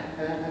minute.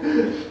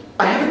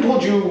 I haven't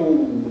told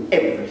you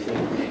everything.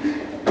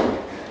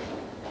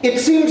 It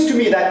seems to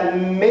me that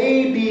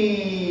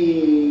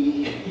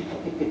maybe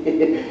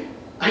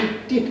I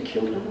did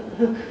kill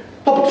her.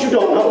 Oh, but you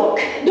don't know.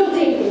 Don't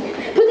say anything.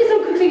 Put this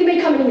on quickly, you may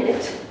come in a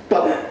minute.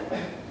 But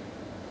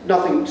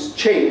nothing's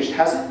changed,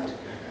 has it?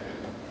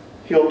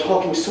 You're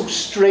talking so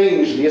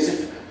strangely, as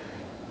if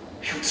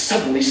you'd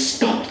suddenly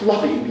stopped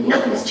loving me.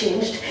 Nothing's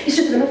changed. It's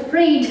just that I'm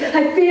afraid.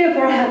 I fear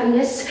for our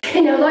happiness.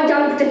 And now lie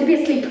down and pretend to be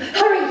asleep.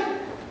 Hurry!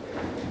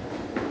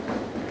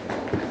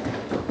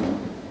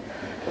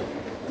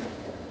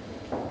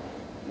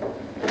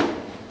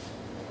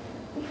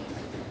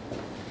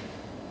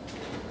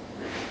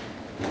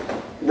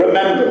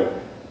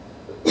 Remember,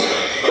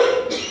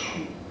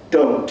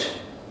 don't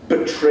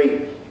betray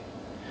me.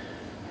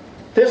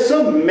 There's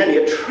so many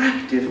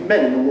attractive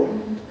men in the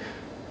world.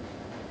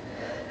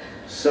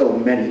 So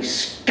many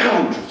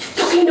scoundrels.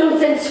 Talking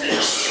nonsense!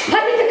 Shh! I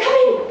think they're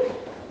coming!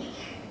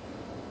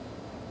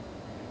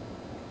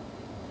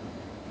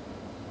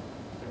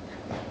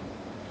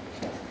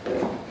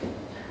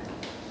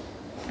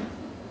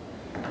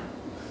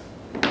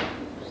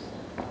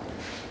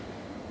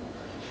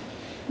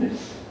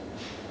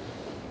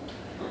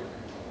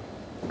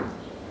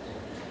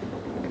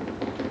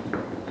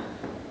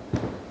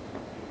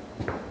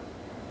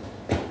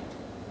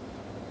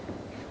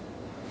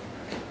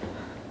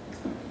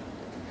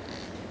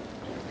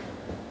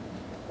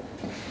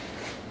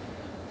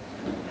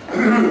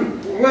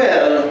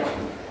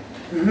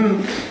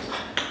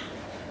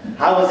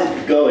 How is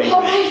it going?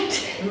 All right.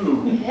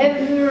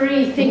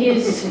 Everything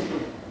is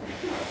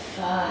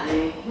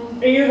fine.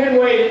 You can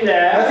wait in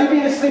there. Has he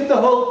been asleep the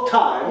whole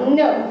time?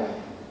 No.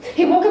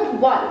 He woke up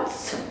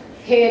once.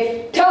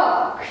 He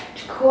talked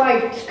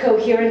quite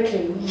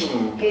coherently.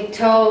 He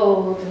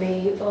told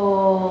me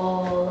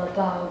all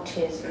about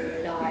his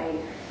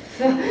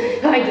life.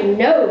 I didn't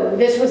know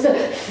this was a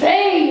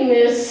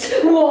famous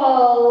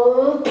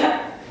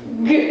Walpurg.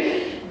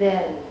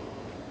 Then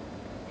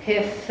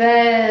he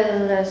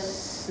fell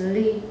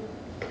asleep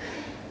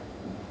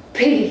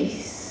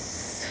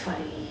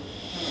peacefully.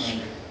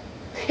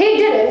 He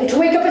didn't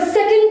wake up a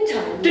second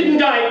time.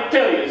 Didn't I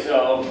tell you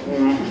so?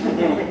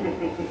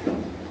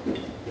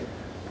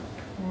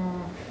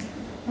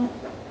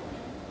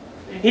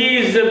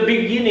 He's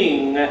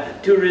beginning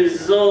to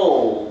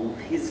resolve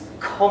his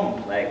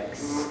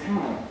complex.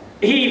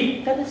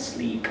 He fell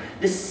asleep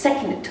the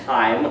second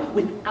time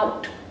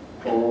without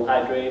chloral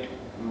hydrate.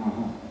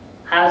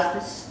 Has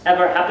this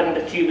ever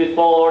happened to you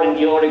before in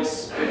your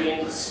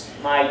experience,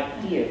 my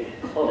dear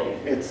colleague?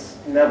 It's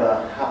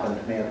never happened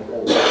to me at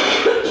all.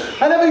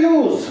 I never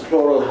use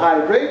chloral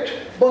hydrate,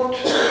 but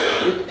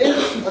it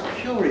is a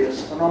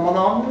curious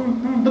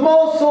phenomenon. The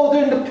more so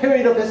during the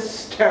period of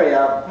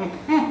hysteria.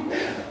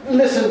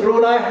 Listen,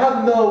 Grun, I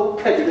have no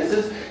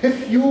prejudices.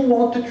 If you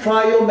want to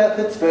try your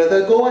methods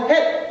further, go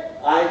ahead.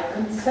 I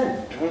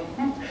consent.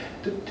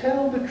 To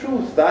tell the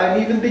truth, I'm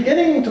even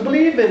beginning to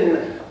believe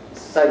in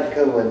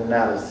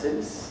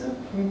psychoanalysis.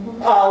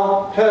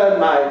 I'll turn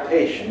my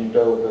patient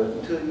over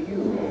to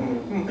you.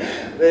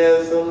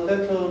 There's a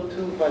little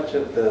too much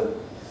of the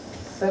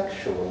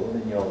sexual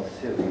in your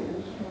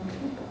theories.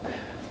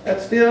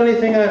 That's the only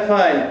thing I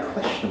find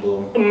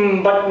questionable.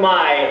 But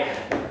my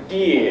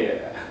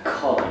dear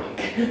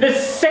colleague, the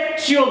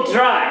sexual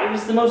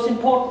drive's the most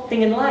important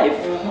thing in life.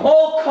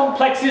 All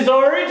complexes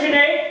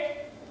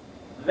originate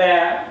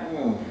there.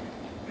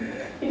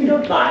 If you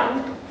don't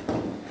mind,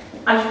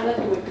 I should let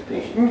you wake the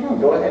patient.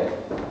 Go ahead.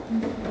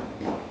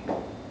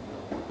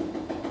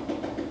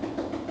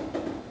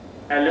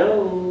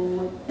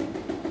 Hello?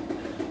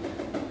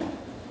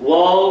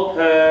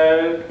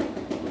 Walpurg.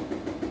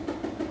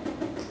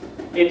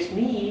 It's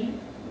me,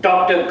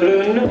 Dr.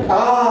 Grun.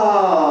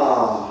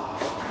 Ah,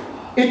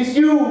 it's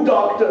you,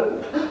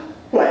 Doctor.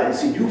 Well, I haven't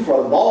seen you for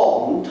a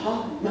long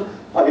time.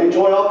 I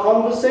enjoy our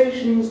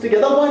conversations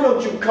together. Why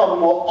don't you come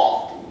more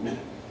often?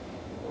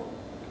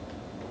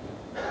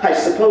 I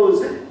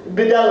suppose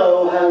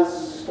Bidello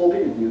has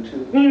forbidden you to.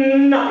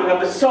 Nothing of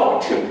the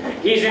sort.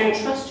 He's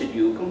entrusted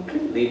you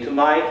completely to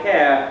my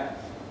care.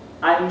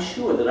 I'm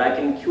sure that I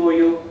can cure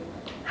you.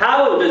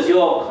 How does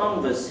your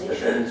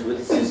conversations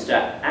with Sister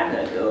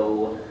Anna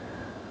go?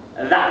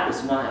 That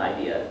was my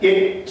idea.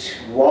 It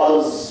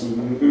was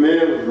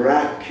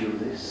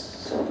miraculous.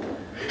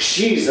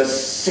 She's a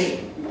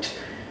saint.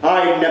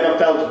 I never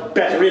felt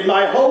better in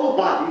my whole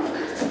life.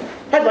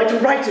 I'd like to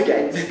write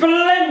again.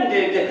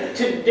 Splendid!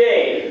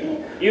 Today,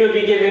 you'll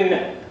be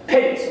given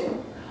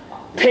pencil,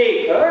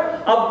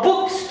 paper,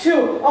 books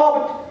too. Oh,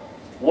 but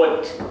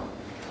what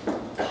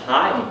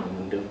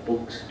kind of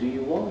books do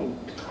you want?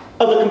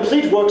 The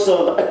complete works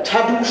of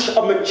Tadeusz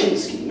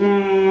Machynski,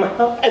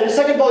 and the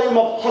second volume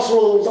of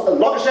Husserl's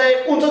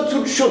Logische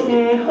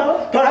Unterzuchung,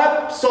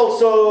 perhaps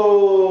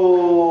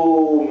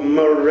also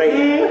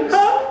Moraines,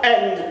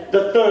 and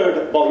the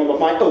third volume of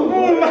my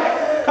own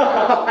work.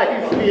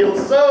 I feel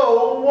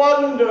so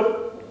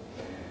wonderful.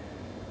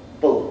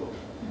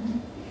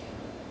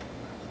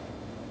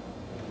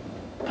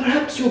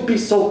 Perhaps you'll be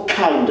so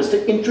kind as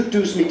to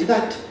introduce me to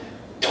that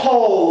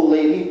tall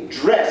lady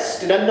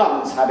dressed in a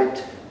nun's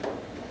habit.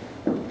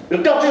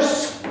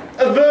 Duchess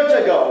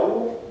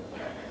Vertigo.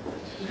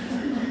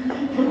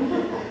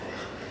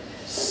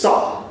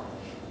 So,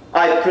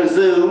 I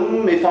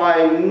presume, if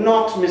I'm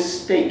not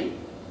mistaken.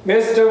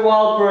 Mr.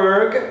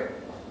 Walpurg,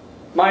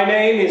 my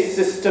name is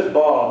Sister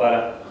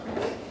Barbara.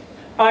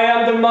 I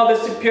am the Mother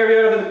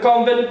Superior of the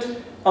convent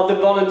of the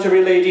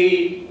voluntary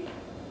lady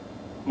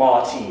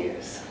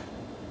Martyrs.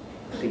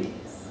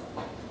 Please,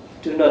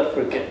 do not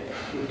forget.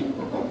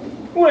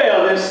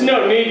 Well, there's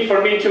no need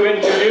for me to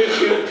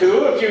introduce you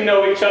two if you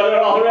know each other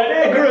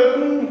already.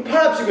 Grun,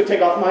 perhaps you could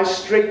take off my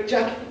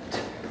straitjacket.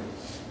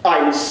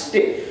 I'm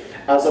stiff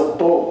as a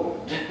board.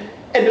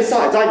 And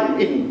besides, I'm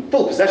in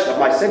full possession of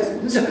my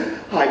senses.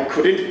 I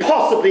couldn't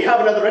possibly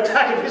have another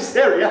attack of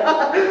hysteria.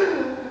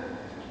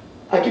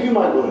 I give you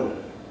my word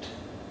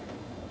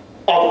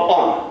of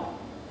honor.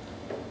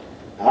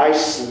 I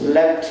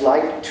slept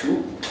like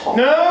two tops.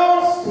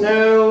 No.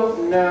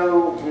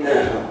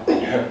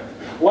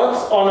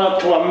 What's honor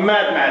to a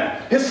madman?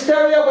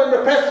 Hysteria, when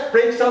repressed,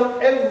 breaks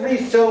out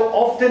every so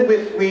often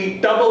with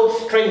redoubled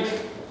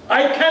strength.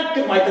 I can't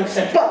give my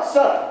consent. But,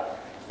 sir,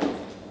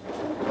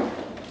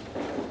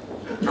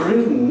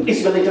 Grun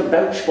is willing to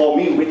vouch for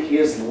me with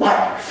his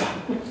life.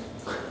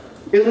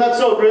 Isn't that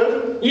so,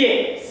 Grun?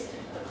 Yes.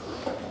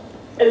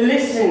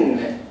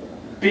 Listen,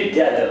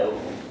 Bidello.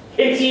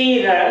 It's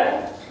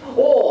either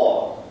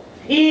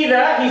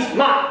he's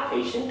my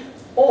patient,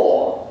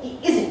 or he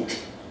isn't.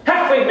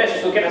 Halfway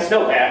measures will get us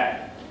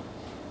nowhere.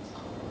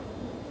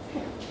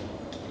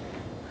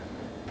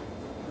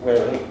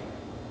 Well,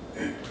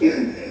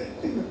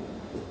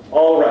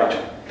 all right,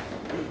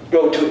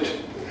 go to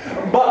it.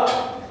 But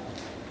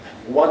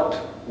what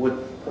would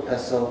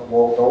Professor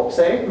Waldorf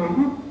say?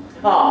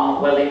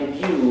 Well, in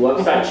view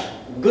of such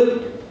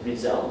good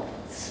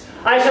results,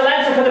 I shall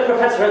answer for the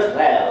professor as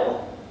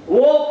well.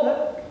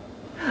 Walpurg,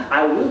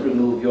 I will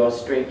remove your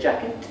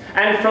straitjacket,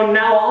 and from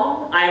now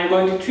on, I am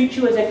going to treat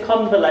you as a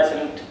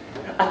convalescent.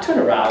 A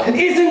turnaround.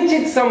 Isn't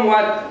it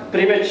somewhat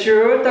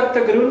premature,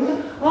 Dr.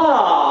 Grun?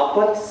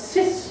 But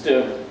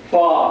Sister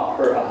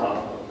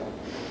Barbara,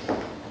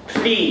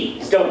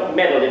 please don't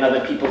meddle in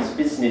other people's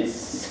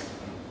business.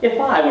 If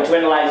I were to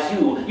analyze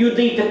you, you'd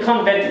leave the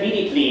convent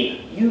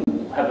immediately. You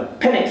have a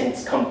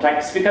penitence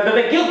complex because of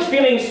the guilt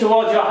feelings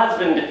towards your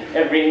husband.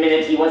 Every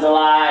minute he was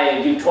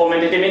alive, you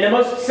tormented him in the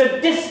most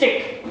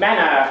sadistic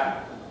manner.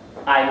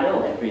 I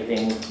know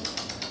everything.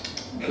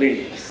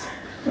 Please,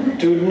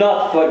 do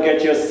not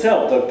forget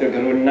yourself, Dr.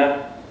 Grun,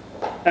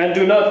 and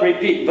do not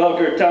repeat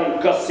vulgar town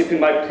gossip in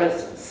my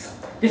presence.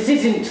 This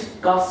isn't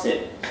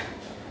gossip.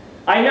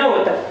 I know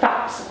what the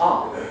facts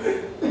are.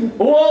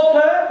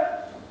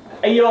 Walpurg,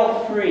 you're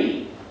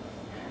free.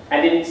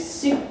 And in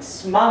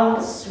 6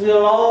 months,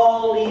 we'll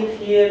all leave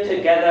here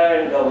together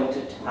and go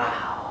into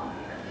town.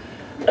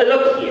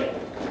 Look here.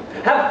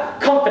 Have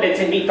confidence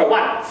in me for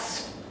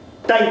once.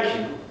 Thank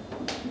you.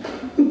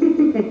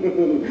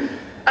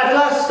 At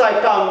last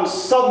I found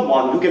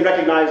someone who can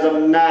recognize a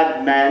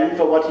madman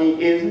for what he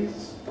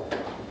is.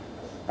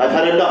 I've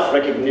had enough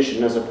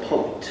recognition as a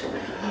poet.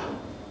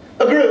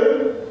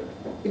 Grun,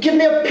 give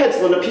me a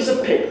pencil and a piece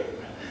of paper.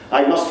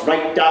 I must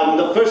write down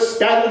the first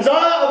stanza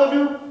of a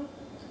new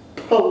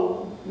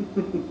poem.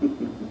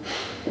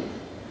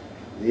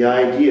 The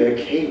idea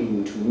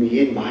came to me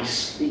in my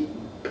sleep.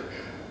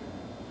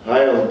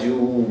 I'll do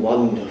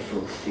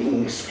wonderful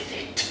things with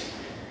it.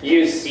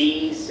 You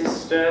see,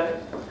 sister?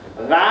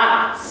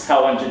 That's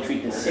how one should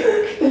treat the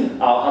sick.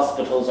 Our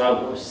hospitals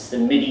are worse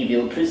than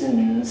medieval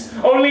prisons.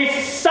 Only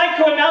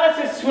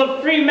psychoanalysis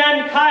will free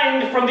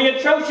mankind from the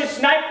atrocious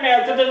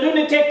nightmares of the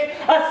lunatic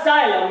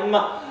asylum.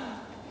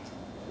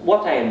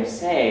 What I am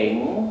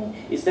saying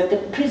is that the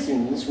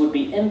prisons would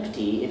be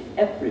empty if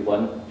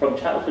everyone, from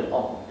childhood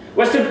on,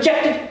 were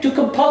subjected to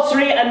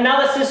compulsory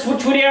analysis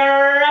which would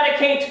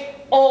eradicate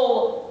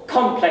all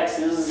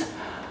complexes.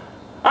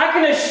 I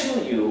can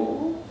assure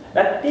you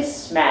that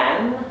this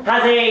man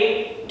has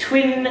a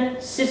twin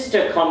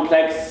sister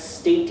complex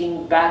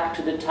dating back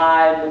to the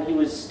time when he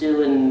was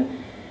still an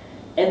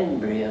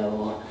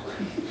embryo.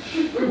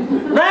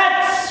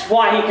 That's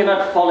why he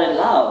cannot fall in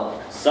love.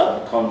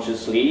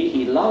 Subconsciously,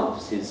 he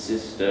loves his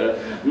sister,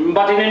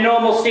 but in a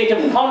normal state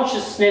of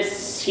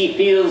consciousness, he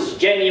feels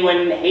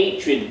genuine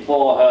hatred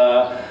for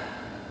her.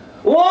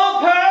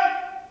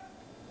 Walpurg!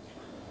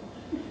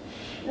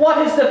 What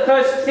is the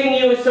first thing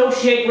you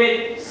associate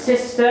with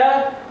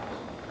sister?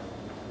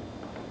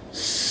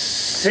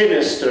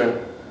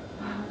 Sinister.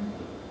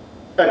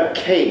 a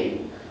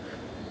cave,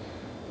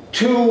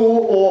 2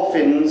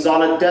 orphans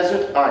on a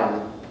desert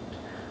island.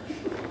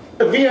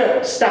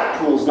 Via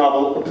Stackpool's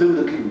novel, A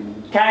Blue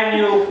Lagoon. Can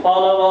you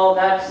follow all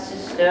that,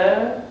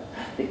 sister?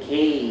 The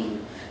cave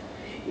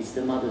is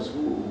the mother's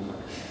womb.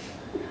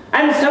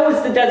 And so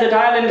is the desert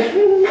island.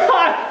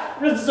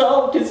 I've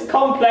resolved his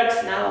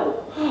complex now.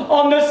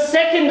 On the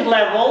 2nd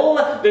level,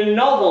 the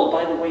novel,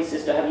 by the way,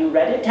 sister, have you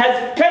read it?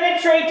 Has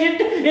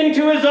penetrated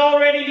into his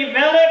already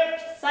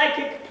developed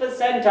psychic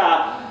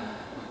placenta.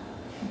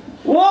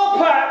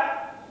 Walpurg!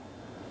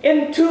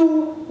 In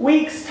 2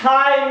 weeks'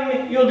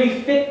 time, you'll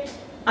be fit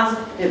as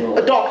a fiddle.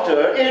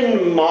 Doctor,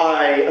 in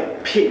my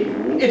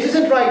opinion, it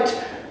isn't right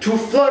to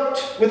flirt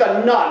with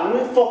a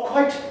nun for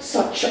quite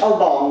such a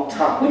long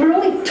time. We were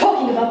only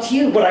talking about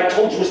you. What I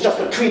told you was just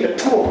between the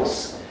 2 of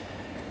us.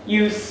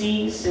 You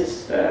see,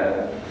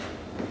 sister,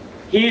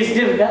 he's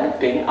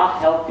developing a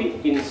healthy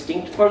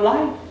instinct for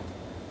life.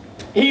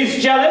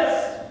 He's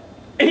jealous.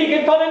 He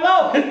can fall in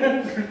love.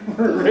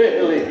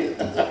 Really?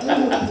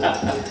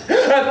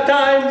 At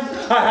times,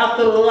 I have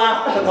to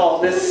laugh at all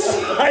this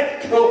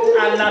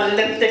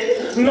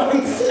psychoanalytic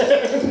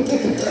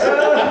nonsense.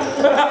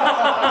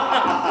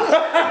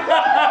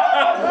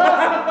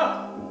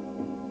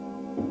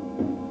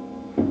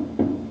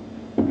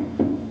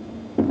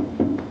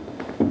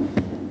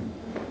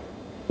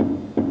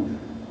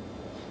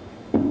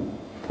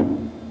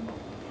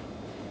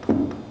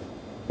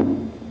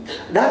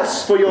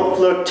 That's for your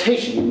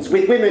flirtations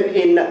with women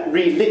in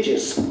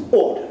religious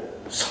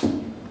orders.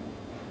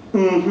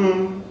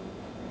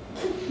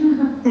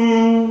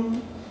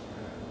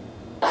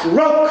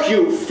 Croak,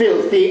 you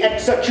filthy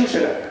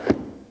executioner!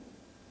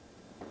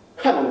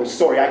 I'm only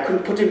sorry I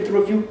couldn't put him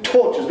through a few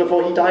tortures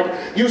before he died.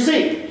 You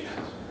see,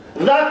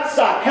 that's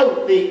a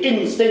healthy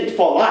instinct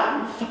for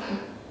life.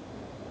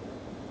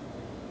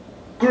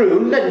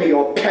 Grun, lend me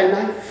your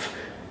penknife.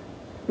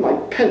 My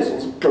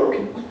pencil's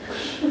broken.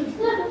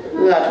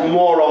 That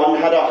moron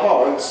had a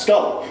hard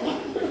skull.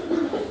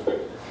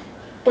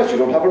 But you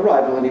don't have a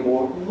rival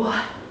anymore.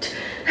 What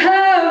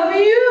have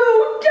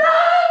you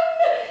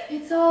done?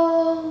 It's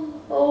all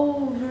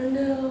over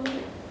now.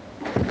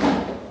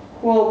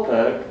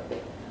 Walpurg,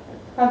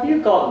 have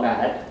you gone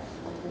mad?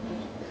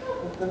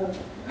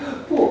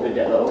 Poor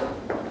Bidello.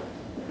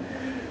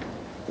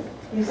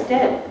 He's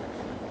dead.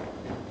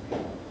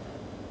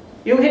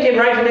 You hit him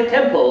right in the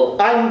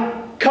temple.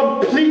 I'm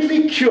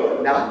completely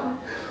cured now.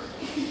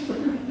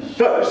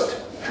 First,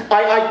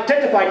 I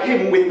identified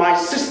him with my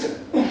sister,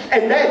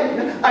 and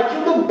then I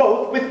killed them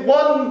both with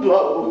one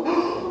blow.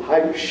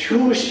 I'm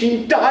sure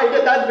she died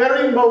at that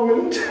very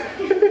moment.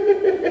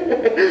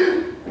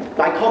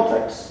 My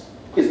complex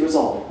is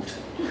resolved.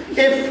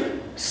 If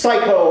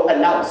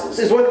psychoanalysis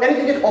is worth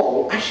anything at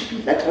all, I should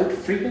be let out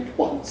free at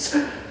once.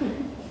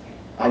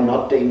 I'm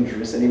not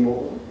dangerous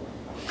anymore.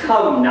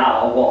 Come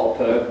now,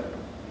 Walpurg.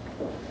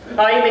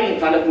 Are you making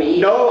fun of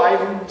me? No,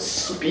 I'm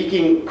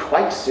speaking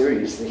quite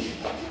seriously.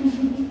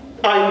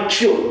 I'm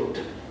cured.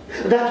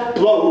 That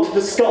blow to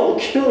the skull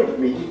cured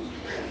me.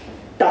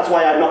 That's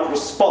why I'm not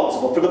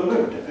responsible for the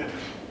murder.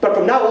 But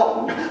from now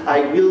on,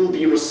 I will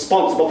be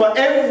responsible for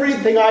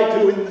everything I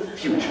do in the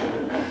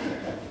future.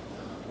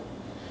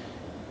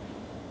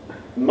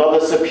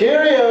 Mother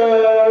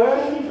Superior,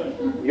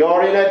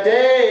 you're in a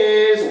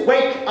daze.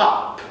 Wake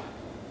up.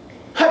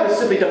 I was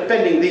simply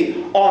defending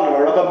the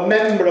honor of a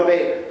member of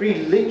a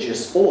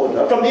religious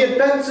order from the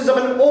advances of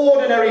an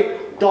ordinary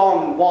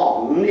Don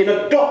Juan in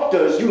a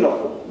doctor's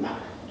uniform.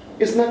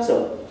 Isn't that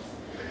so?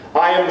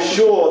 I am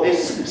sure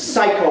this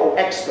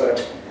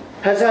psycho-expert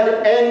has had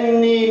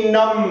any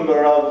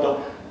number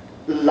of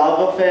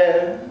love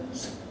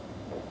affairs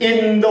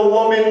in the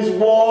woman's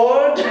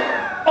ward.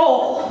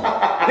 Oh,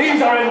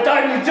 these are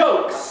indictable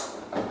jokes.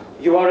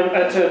 You are an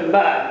utter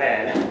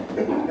madman.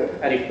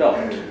 And if not,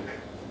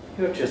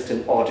 you're just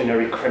an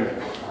ordinary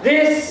criminal.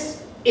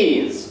 This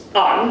is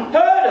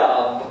unheard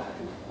of.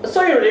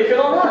 So you really feel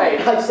all right?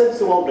 I said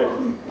so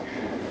already.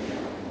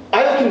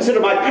 I'll consider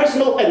my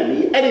personal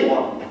enemy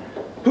anyone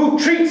who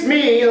treats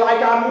me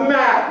like a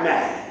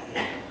madman.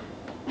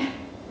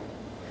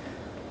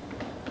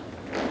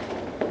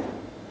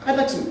 I'd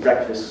like some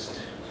breakfast.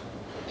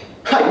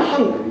 I'm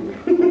hungry.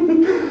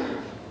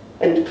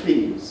 And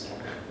please,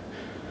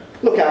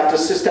 look after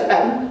Sister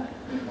Anne.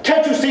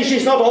 Can't you see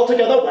she's not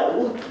altogether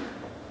well?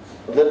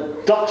 The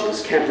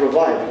Duchess can't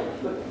revive her.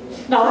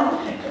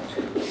 I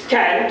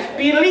can't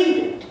believe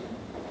it.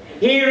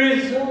 He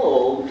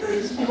resolved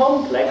his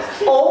complex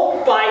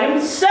all by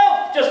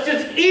himself, just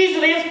as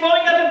easily as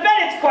falling out of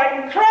bed. It's quite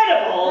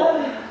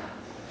incredible.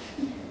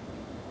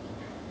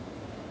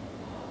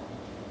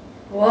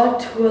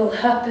 What will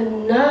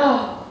happen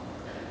now?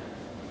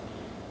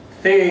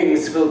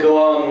 Things will go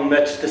on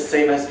much the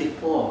same as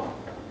before.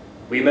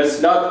 We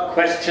must not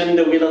question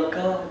the will of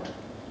God.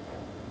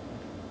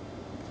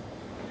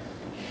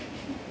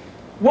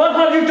 What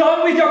have you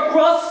done with your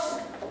cross?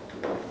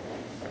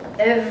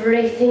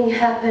 Everything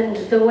happened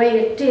the way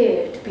it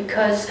did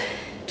because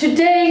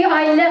today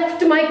I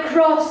left my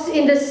cross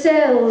in the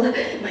cell.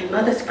 My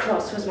mother's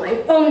cross was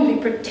my only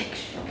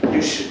protection.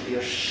 You should be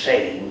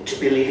ashamed to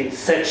believe in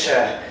such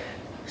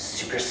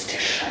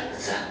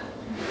superstitions.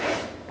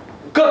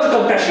 Go to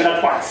confession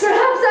at once.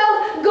 Perhaps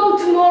I'll go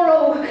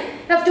tomorrow.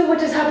 After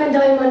what has happened,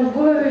 I am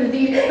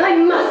unworthy. I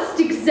must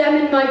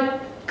examine my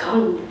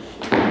conscience.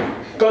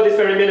 Go this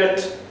very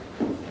minute.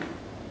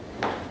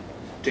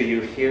 Do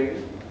you hear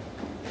me?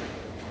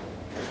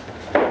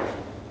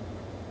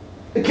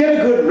 Get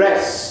a good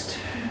rest,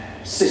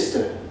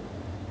 sister,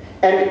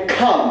 and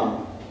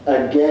come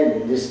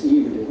again this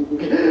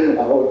evening.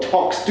 Our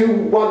talks do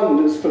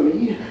wonders for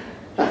me.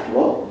 After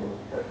all,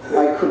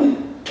 I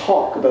couldn't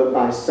talk about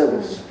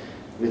myself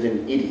with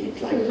an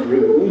idiot like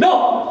Grun.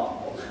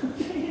 No!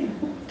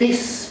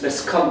 This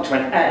must come to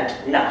an end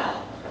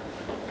now.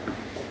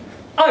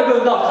 I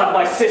will not have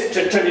my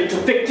sister turned into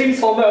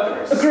victims or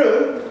murderers.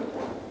 Grun,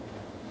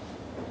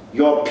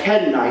 your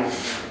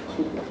penknife.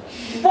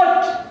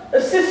 But,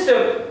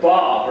 Sister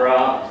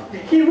Barbara,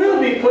 he will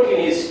be put in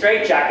his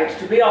straitjacket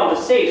to be on the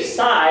safe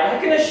side. I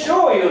can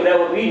assure you there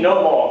will be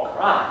no more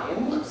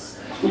crimes.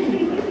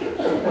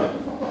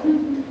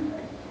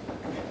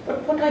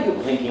 But what are you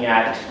blinking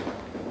at?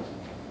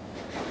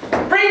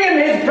 Bring him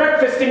his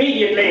breakfast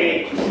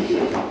immediately!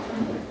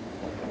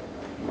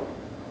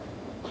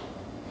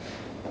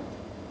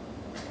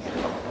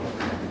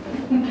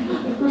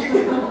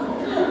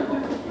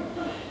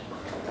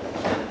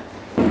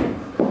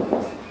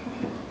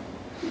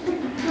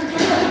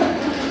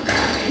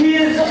 He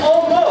is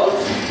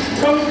almost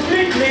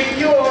completely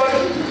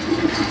cured.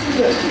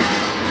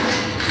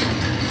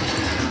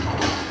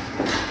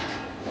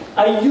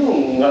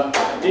 Jung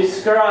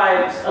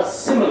describes a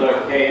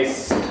similar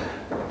case.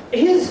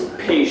 His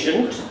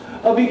patient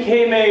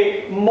became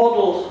a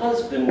model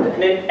husband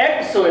and an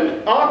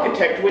excellent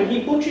architect when he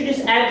butchered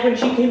his aunt when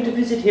she came to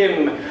visit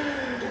him.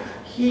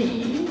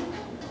 He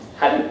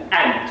had an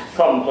ant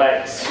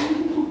complex,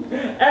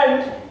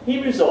 and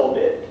he resolved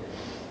it.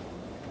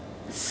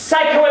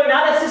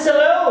 Psychoanalysis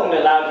alone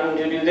allowed him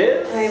to do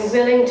this. I am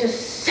willing to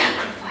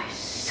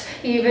sacrifice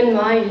even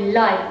my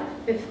life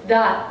if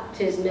that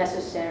is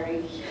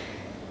necessary.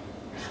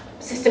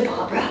 Sister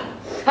Barbara,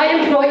 I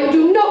implore you,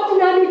 do not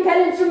deny me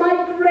penance for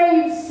my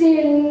grave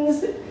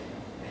sins.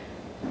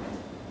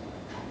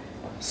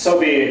 So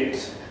be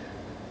it.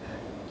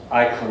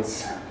 I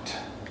consent.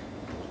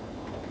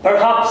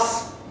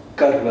 Perhaps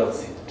God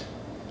wills it.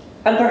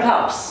 And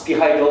perhaps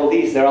behind all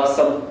these there are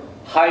some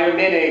higher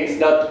meanings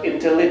not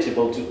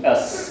intelligible to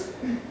us,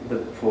 the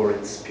poor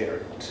in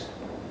spirit.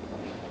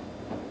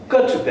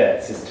 Go to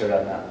bed, Sister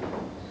Anna,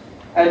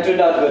 and do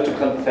not go to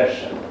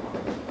confession.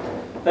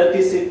 But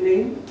this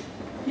evening,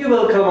 you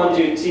will come on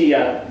duty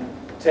at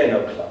 10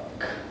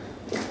 o'clock.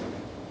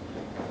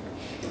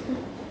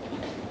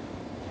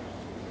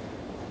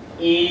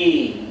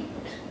 Eat,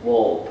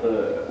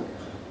 Walpurg.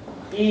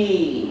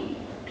 Eat.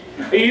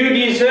 You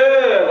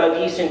deserve a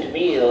decent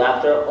meal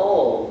after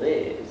all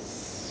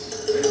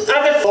this.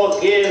 I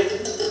forgive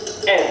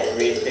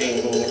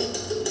everything.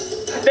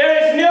 There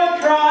is no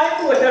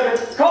crime without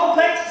a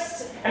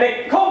complex, and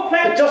a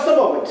complex... Just a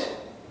moment.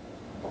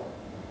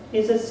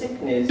 ...is a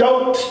sickness.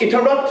 Don't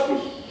interrupt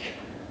me.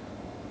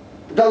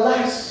 The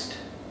last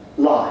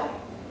line.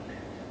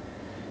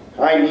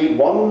 I need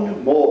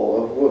one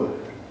more word.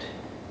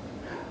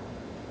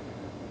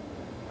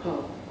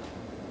 Oh.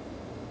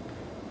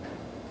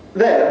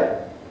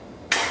 There.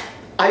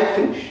 I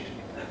finished.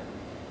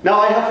 Now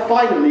I have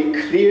finally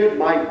cleared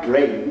my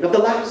brain of the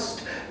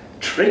last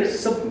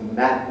trace of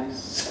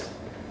madness.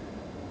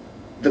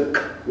 The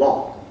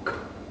clock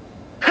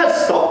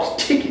has stopped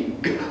ticking.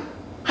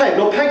 I have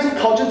no pangs of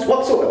conscience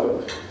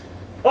whatsoever.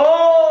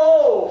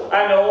 Oh,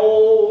 an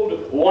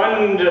old,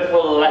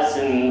 wonderful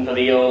lesson for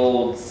the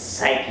old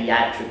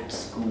psychiatric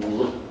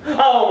school.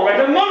 I'll write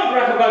a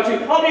monograph about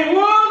you. I'll be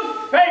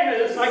world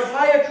famous.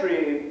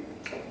 Psychiatry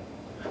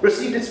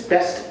received its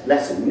best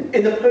lesson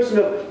in the person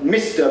of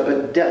Mr.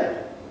 Bidello.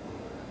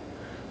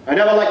 I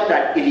never liked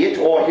that idiot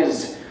or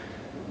his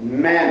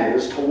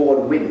manners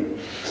toward women.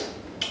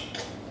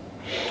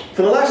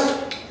 For the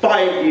last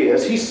 5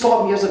 years, he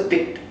saw me as a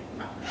victim.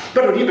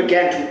 But when he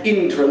began to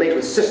interrelate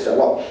with sister,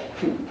 well,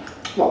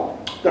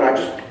 then I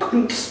just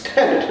couldn't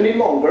stand it any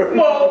longer.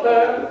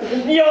 Walter,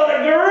 you're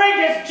the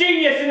greatest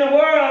genius in the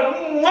world.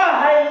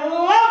 I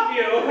love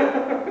you.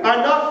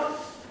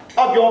 Enough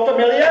of your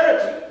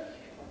familiarity.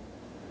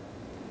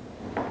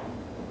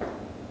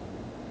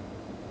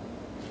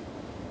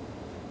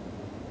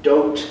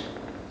 Don't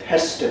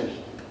pester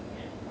me.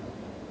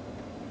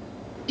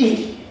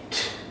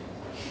 Idiot.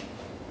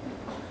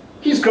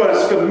 He's grown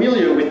as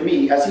familiar with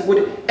me as he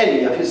would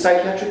any of his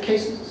psychiatric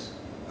cases.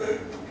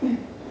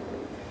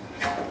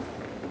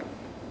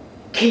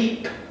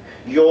 Keep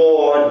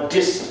your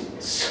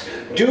distance.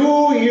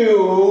 Do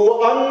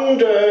you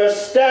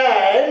understand?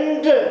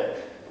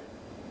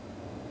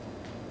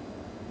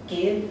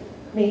 Give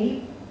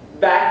me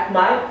back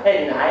my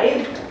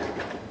penknife.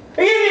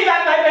 Give me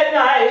back my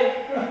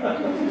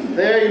penknife.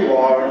 There you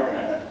are.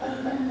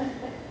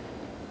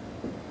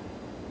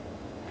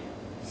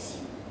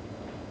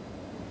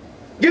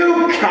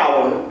 You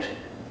coward!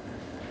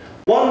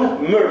 1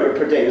 murder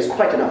per day is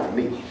quite enough for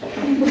me.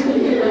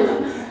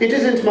 It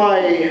isn't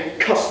my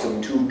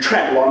custom to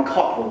trample on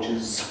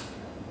cockroaches.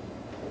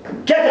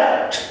 Get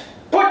out!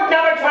 Put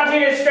number 20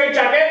 in his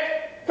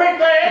straitjacket!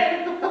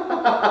 Quickly!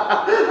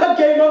 A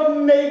game of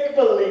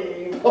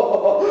make-believe.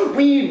 Oh,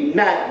 we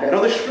madmen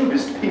are the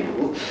shrewdest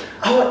people.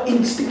 Our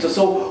instincts are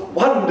so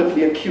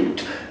wonderfully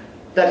acute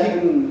that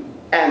even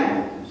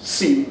animals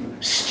seem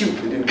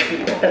stupid in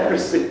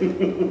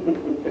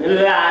comparison.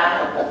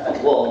 Laugh,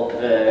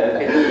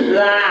 Walpurg,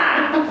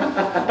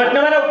 laugh. But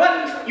no matter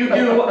what you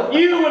do,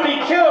 you will be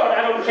cured.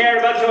 I don't care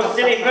about your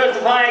silly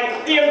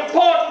versifying. The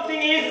important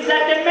thing is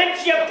that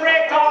dementia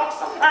praecox,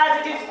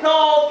 as it is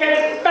called,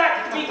 can in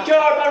fact be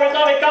cured by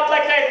resolving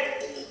complexes.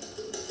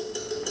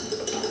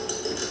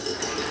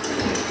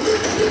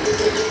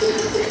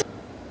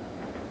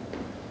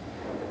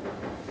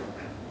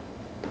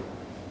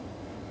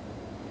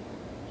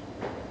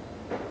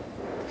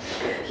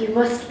 You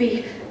must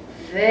be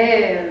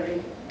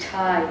very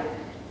tired,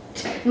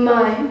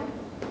 my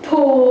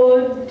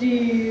poor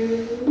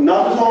dear.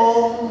 Not at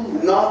all,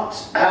 not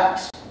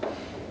at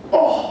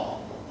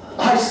all.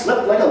 I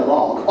slept like a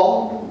log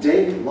all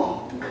day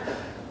long.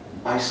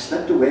 I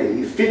slept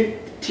away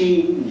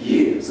 15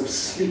 years of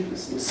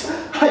sleeplessness.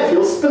 I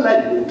feel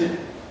splendid.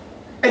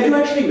 And you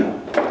actually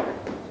know,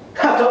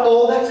 after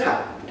all that's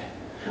happened,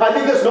 I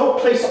think there's no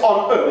place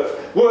on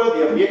earth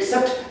worthy of me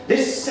except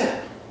this cell.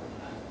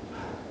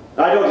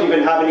 I don't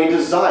even have any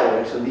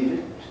desire to leave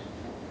it.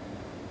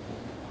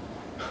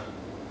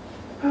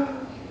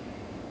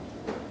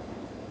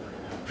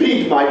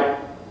 Read my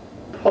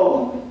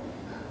poem.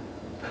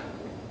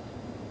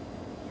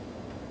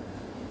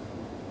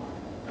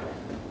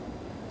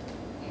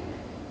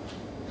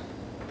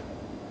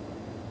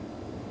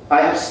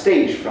 I have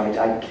stage fright,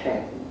 I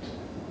can't.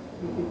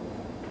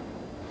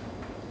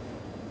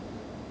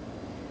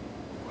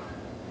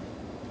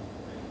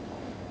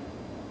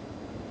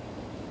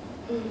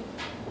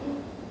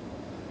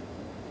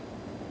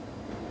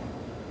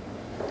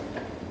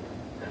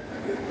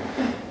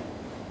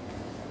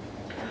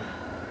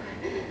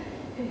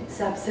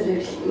 It's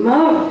absolutely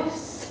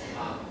marvelous.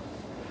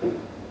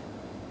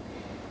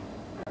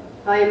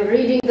 I am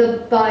reading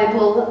the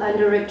Bible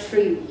under a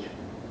tree,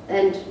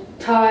 and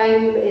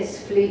time is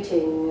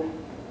fleeting.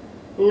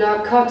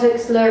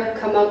 Narcotics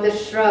lurk among the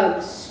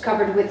shrubs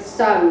covered with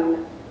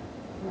sun,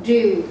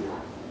 dew,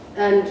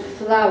 and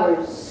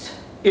flowers.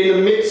 In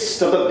the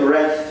midst of the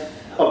breath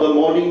of the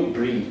morning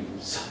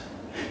breeze,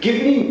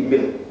 give me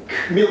milk,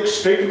 milk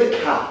straight from the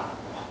cow,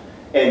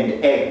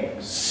 and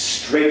eggs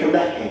straight from the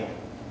hen.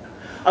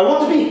 I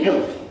want to be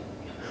healthy,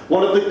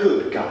 one of the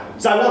good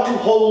guys. I want to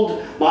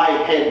hold my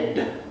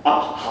head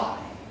up high.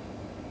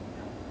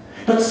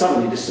 But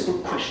suddenly the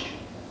simple question,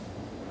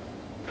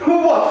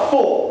 what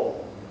for?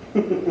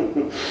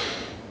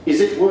 Is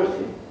it worth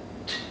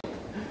it?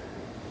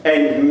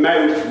 And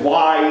mouth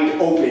wide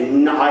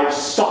open, I've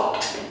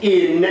sucked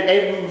in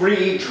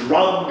every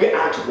drug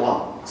at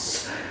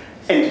once,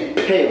 and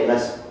pale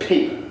as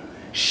paper,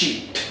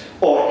 sheet,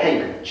 or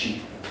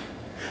handkerchief,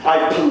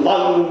 I've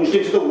plunged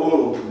into the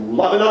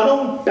whirlpool of an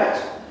unknown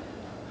battle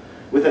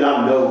with an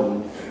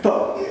unknown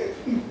foe,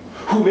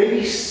 who may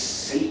be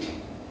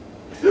Satan,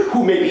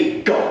 who may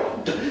be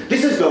God.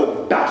 This is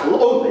no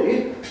battle,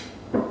 only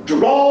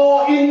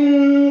draw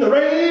in the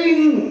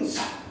reins,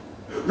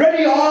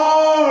 ready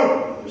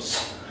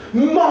arms,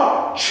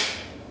 march,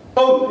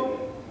 only.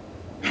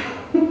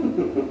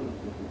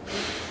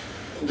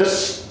 The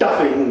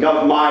stuffing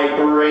of my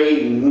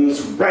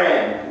brains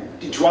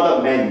rammed into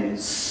other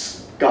men's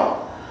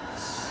skulls.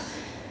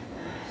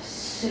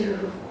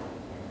 Superb!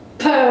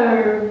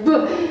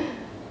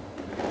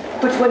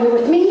 But when you're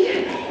with me,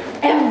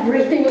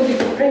 everything will be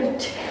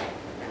different.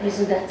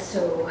 Isn't that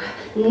so?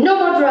 No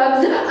more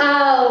drugs.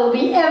 I'll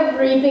be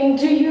everything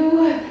to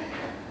you.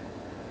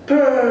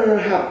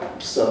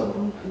 Perhaps so.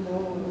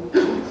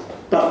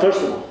 But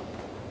first of all,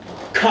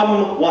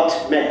 come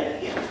what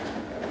may,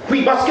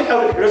 we must get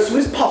out of here as soon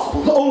as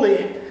possible.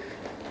 Only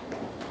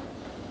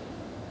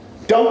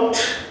don't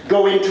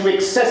go into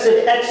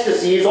excessive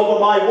ecstasies over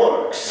my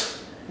works.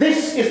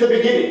 This is the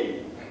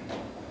beginning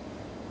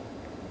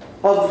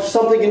of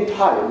something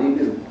entirely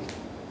new.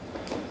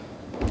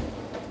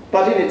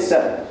 But in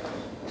itself,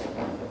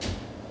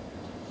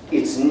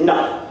 it's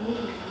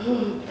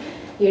nothing.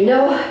 You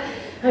know,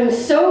 I'm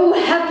so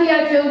happy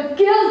I feel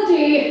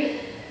guilty.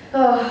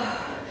 Oh,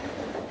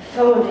 if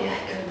only I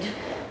could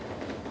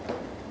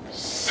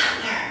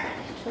suffer a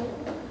little.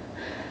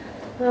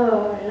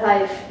 Oh,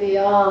 life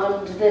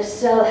beyond this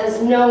cell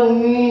has no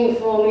meaning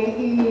for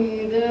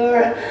me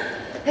either.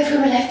 If we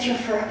were left here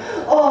for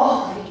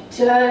all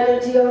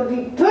eternity, I would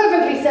be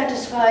perfectly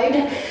satisfied.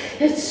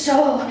 It's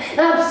so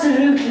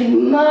absolutely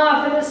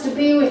marvelous to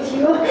be with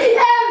you.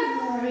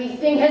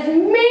 Everything has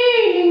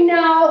meaning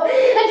now, and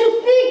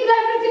to think that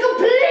I've lived a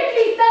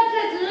completely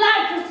senseless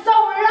life for so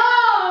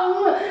long.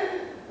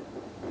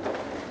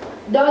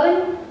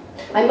 Darling,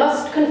 I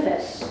must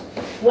confess,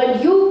 when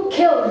you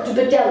killed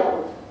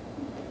Bidello,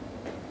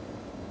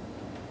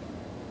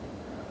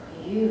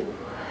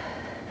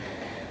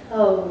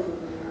 Arouse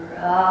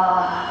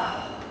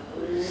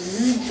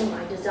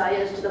my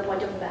desires to the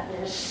point of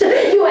madness.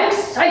 You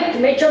excite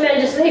me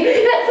tremendously.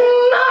 It's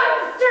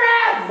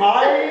monstrous!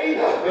 My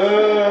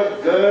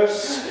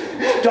perverse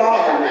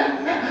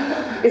darling.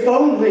 If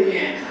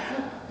only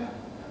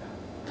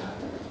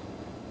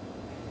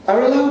I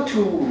were allowed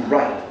to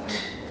write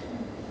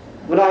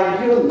when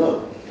I'm here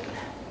alone.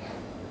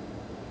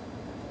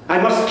 I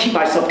must keep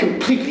myself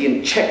completely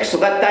in check so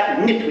that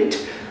that nitwit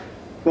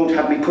won't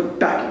have me put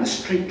back in the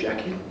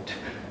straitjacket.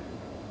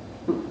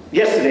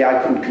 Yesterday I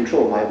couldn't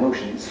control my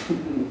emotions.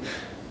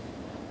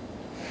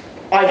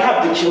 I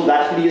have to kill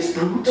that hideous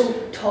brute.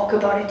 Don't talk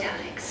about it,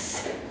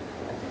 Alex.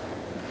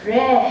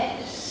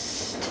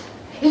 Rest.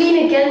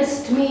 Lean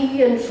against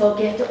me and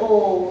forget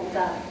all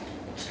that.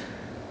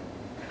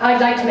 I'd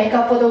like to make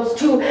up for those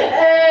 2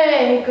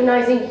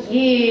 agonizing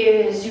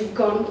years you've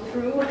gone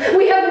through.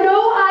 We have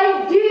no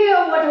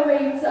idea what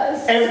awaits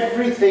us.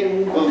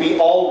 Everything will be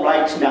all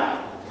right now.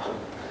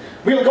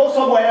 We'll go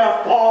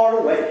somewhere far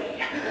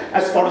away,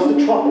 as far as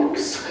the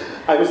tropics.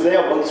 I was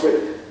there once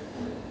with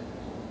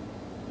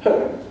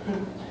her,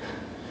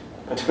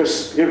 and her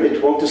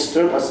spirit won't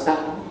disturb us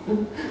now.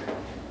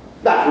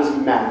 That was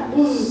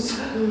madness.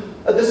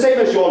 The same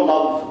as your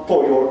love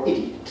for your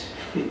idiot.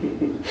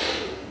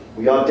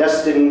 We are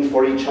destined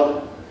for each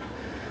other.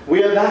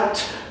 We are that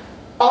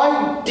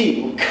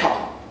ideal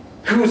couple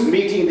whose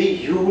meeting the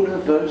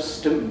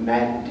universe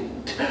demanded.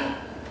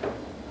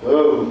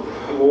 Oh,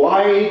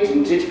 why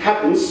didn't it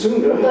happen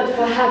sooner? But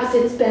perhaps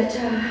it's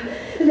better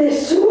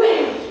this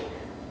way.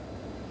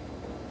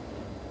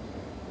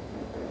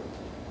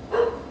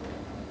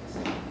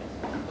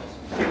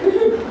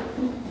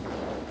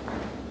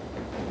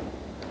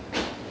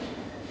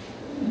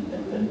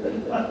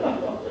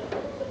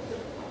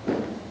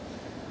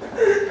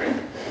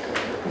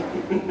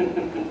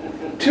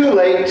 Too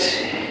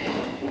late.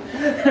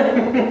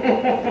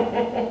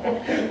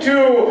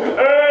 Too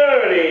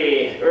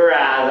early,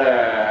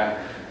 rather.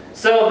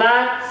 So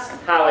that's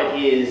how it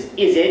is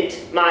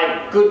it,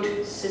 my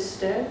good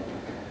sister?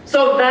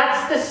 So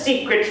that's the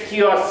secret to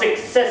your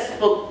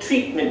successful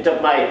treatment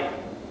of my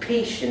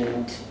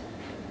patient.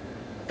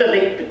 The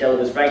late Bidello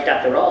was right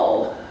after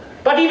all.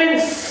 But even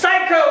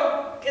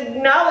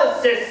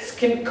psychoanalysis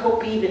can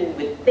cope even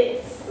with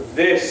this.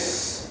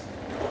 This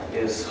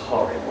is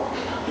horrible.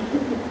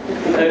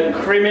 A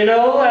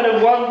criminal and a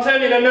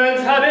wanton in a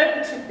man's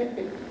habit?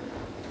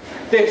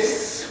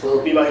 This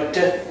will be my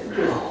death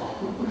blow.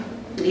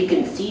 He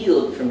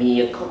concealed from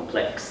me a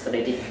complex that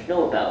I didn't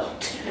know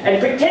about, and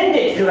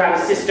pretended to have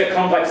a sister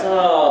complex.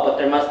 Oh, but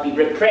there must be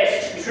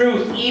repressed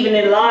truth even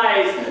in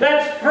lies.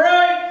 That's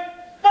Freud's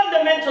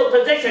fundamental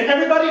position.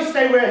 Everybody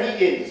stay where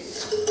he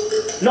is.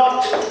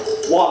 Not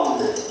one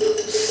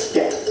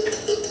step.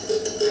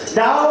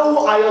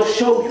 Now I'll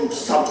show you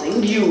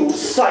something, you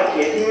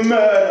psychic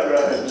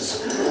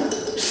murderers.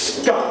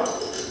 Scum.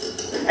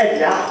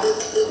 And now,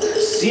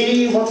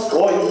 see what's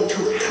going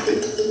to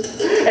happen.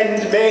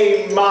 And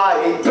may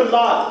my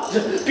blood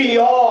be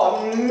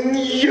on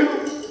you.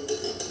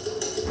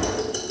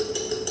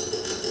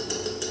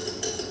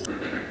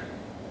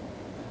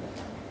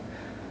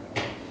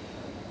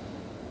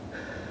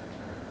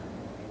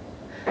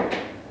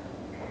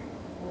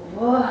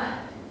 What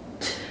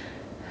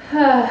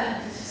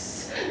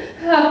has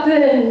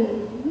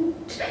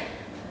happened?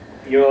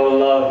 Your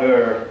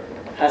lover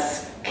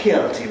has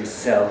killed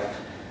himself,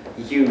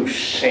 you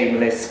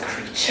shameless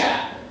creature.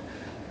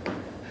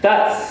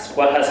 That's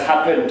what has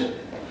happened.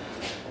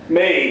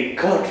 May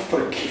God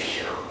forgive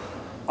you.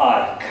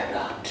 I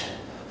cannot.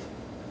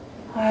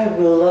 I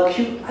will lock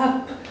you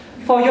up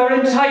for your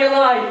entire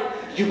life.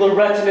 You will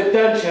rot in a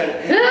dungeon.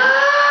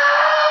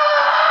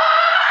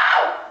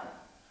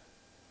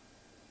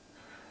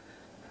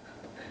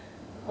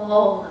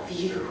 All of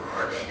you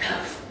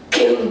have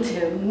killed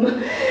him.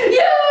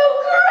 You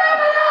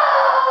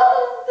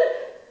criminals!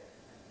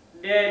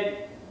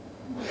 Dead.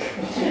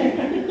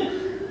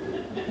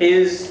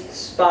 His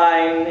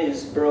spine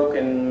is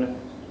broken.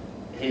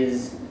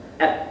 His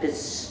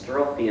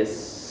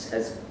epistrophius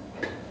has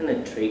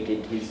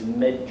penetrated his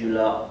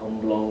medulla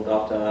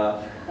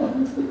oblongata.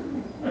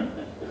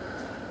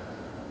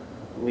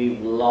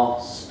 We've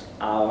lost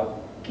our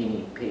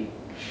guinea pig.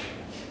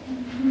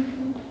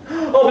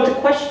 Oh, but the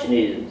question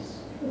is,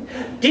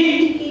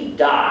 did he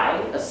die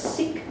a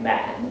sick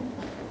man,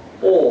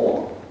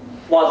 or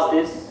was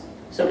this,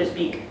 so to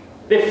speak,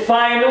 the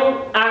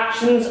final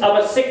actions of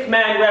a sick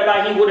man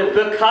whereby he would have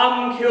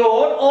become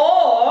cured,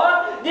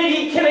 or did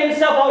he kill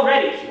himself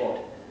already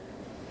cured?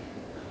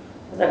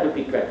 That would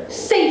be dreadful.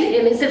 Save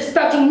him instead of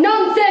spouting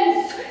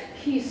nonsense!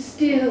 He's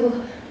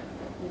still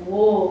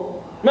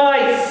warm.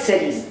 I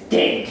said he's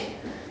dead.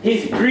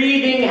 His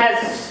breathing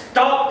has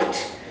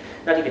stopped.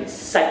 Not even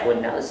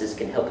psychoanalysis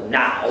can help him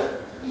now.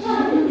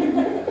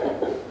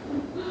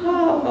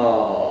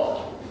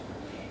 Oh.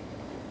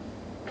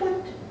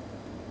 But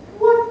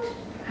what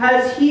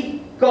has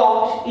he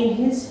got in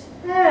his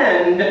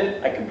hand?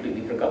 I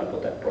completely forgot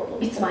about that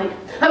problem. It's mine.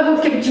 I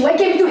won't give it to you. I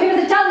gave it to him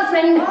as a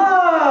talisman.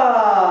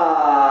 Ah,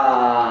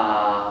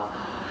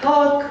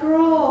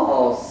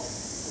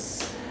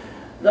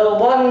 The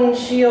one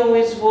she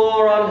always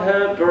wore on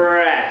her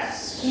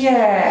breast.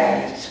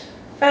 Yes,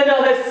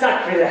 another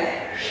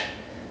sacrilege.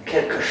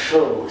 Quelque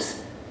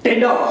chose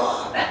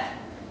d'énorme.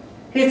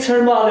 It's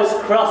her mother's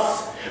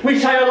cross,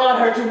 which I allowed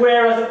her to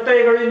wear as a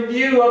favor in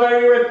view of her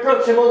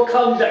irreproachable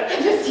conduct.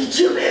 I beseech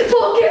you,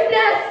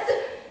 forgiveness!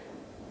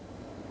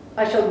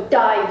 I shall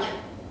die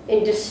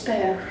in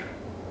despair.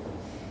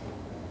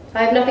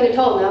 I have nothing at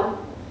all now.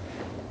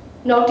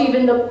 Not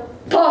even the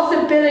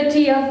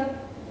possibility of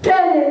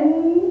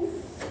penance.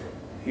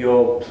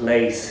 Your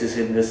place is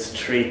in the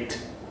street.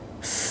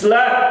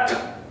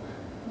 Slut!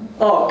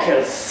 Oh,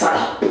 quel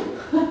salope!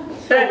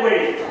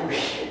 Away from me!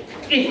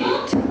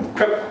 Idiot!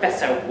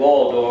 Professor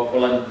Waldorf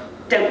will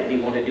undoubtedly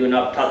want to do an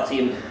autopsy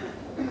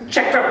and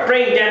check for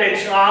brain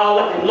damage. I'll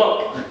let him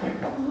look.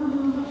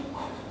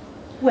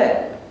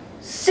 Well,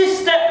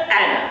 Sister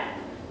Anna,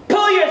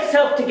 pull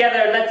yourself together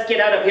and let's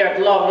get out of here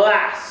at long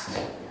last.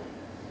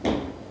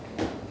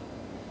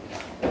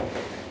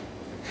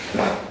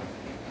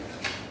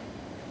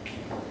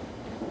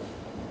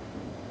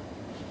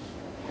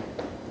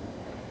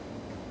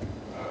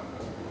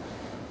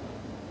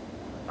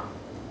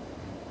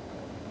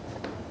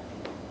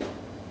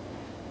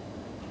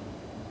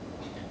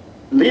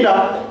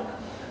 Lena,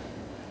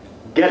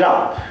 get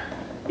up.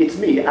 It's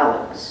me,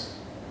 Alex.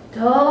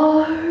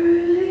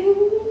 Darling,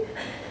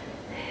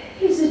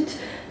 is it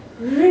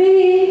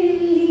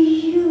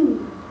really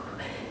you?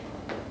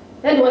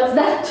 And what's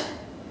that?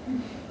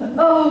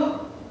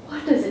 Oh,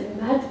 what does it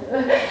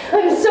matter?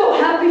 I'm so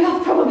happy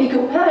I'll probably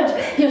go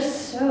mad. You're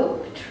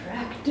so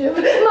attractive.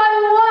 My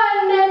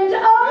one and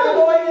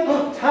We're only.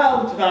 going to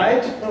town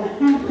tonight.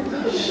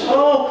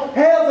 Oh,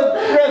 here's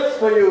a dress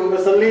for you,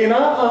 Miss Alina,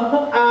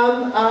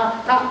 and a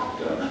hat.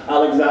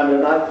 Alexander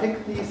and I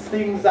picked these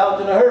things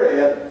out in a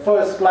hurry at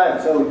first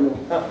glance. Oh, you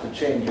have to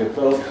change your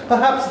clothes.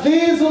 Perhaps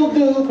these will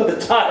do for the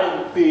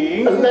time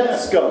being.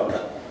 Let's go.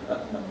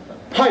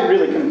 I'm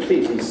really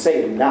completely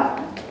sane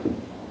now.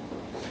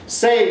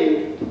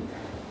 Sane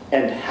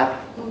and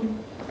happy.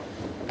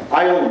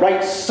 I'll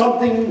write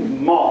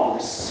something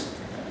marvelous.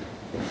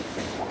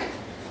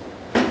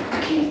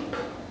 Keep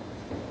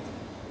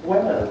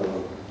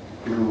well,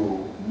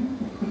 Grun.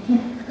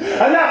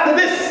 And after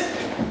this,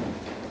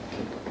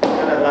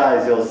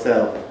 analyze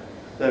yourself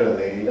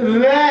thoroughly. Well,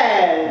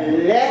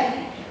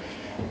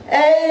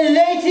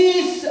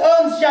 ladies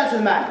and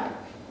gentlemen.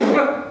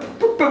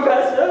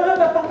 Professor!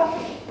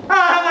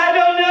 I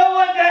don't know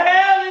what the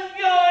hell is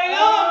going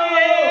on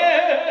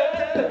here.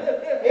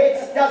 It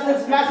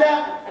doesn't matter.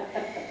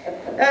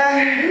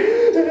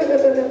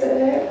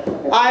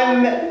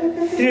 I'm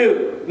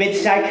through with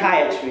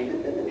psychiatry.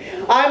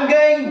 I'm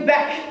going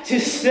back to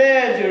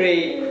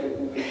surgery.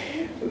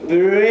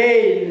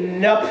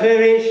 Brain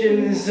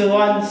operations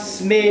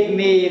once made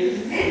me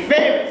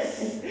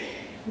famous.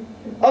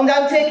 And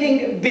I'm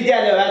taking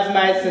Bidello as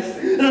my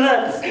assistant.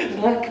 That's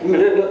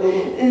blackmail.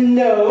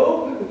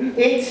 No,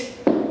 it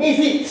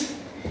isn't.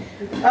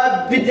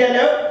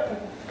 Bidello.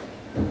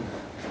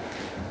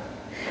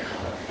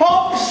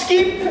 Hop,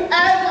 skip,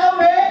 and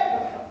away.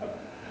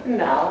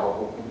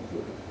 Now,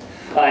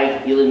 I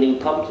feel a new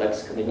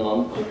complex coming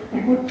on.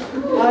 What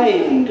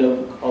kind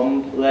of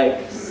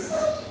complex?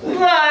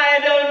 I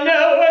don't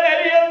know what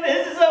any of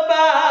this is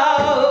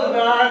about.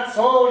 That's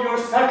all your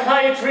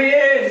psychiatry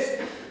is.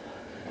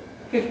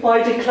 If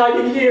by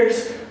declining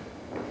years,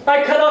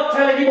 I cannot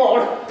tell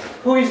anymore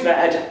who is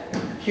mad.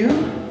 You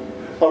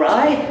or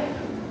I?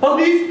 Or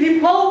these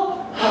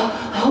people?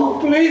 Oh,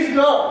 please,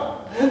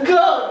 God.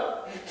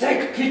 God,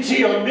 take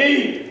pity on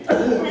me.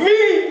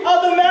 We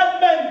are the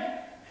madmen.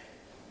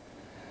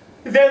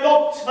 They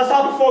locked us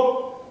up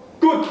for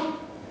good.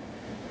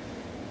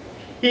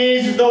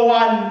 He's the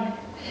one.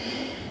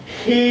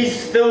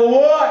 He's the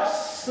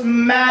worst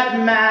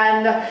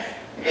madman.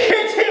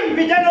 Hit him,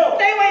 Bidello!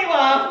 Stay where you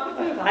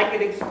are. I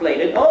can explain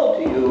it all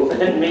to you,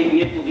 and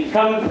maybe it will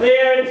become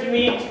clear to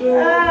me too.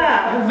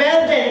 Ah,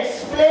 well then,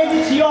 explain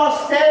it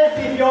yourself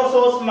if you're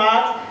so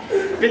smart.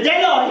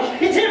 Bidello,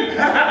 hit him!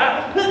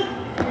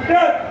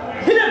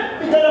 Hit him,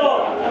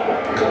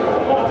 Bidello!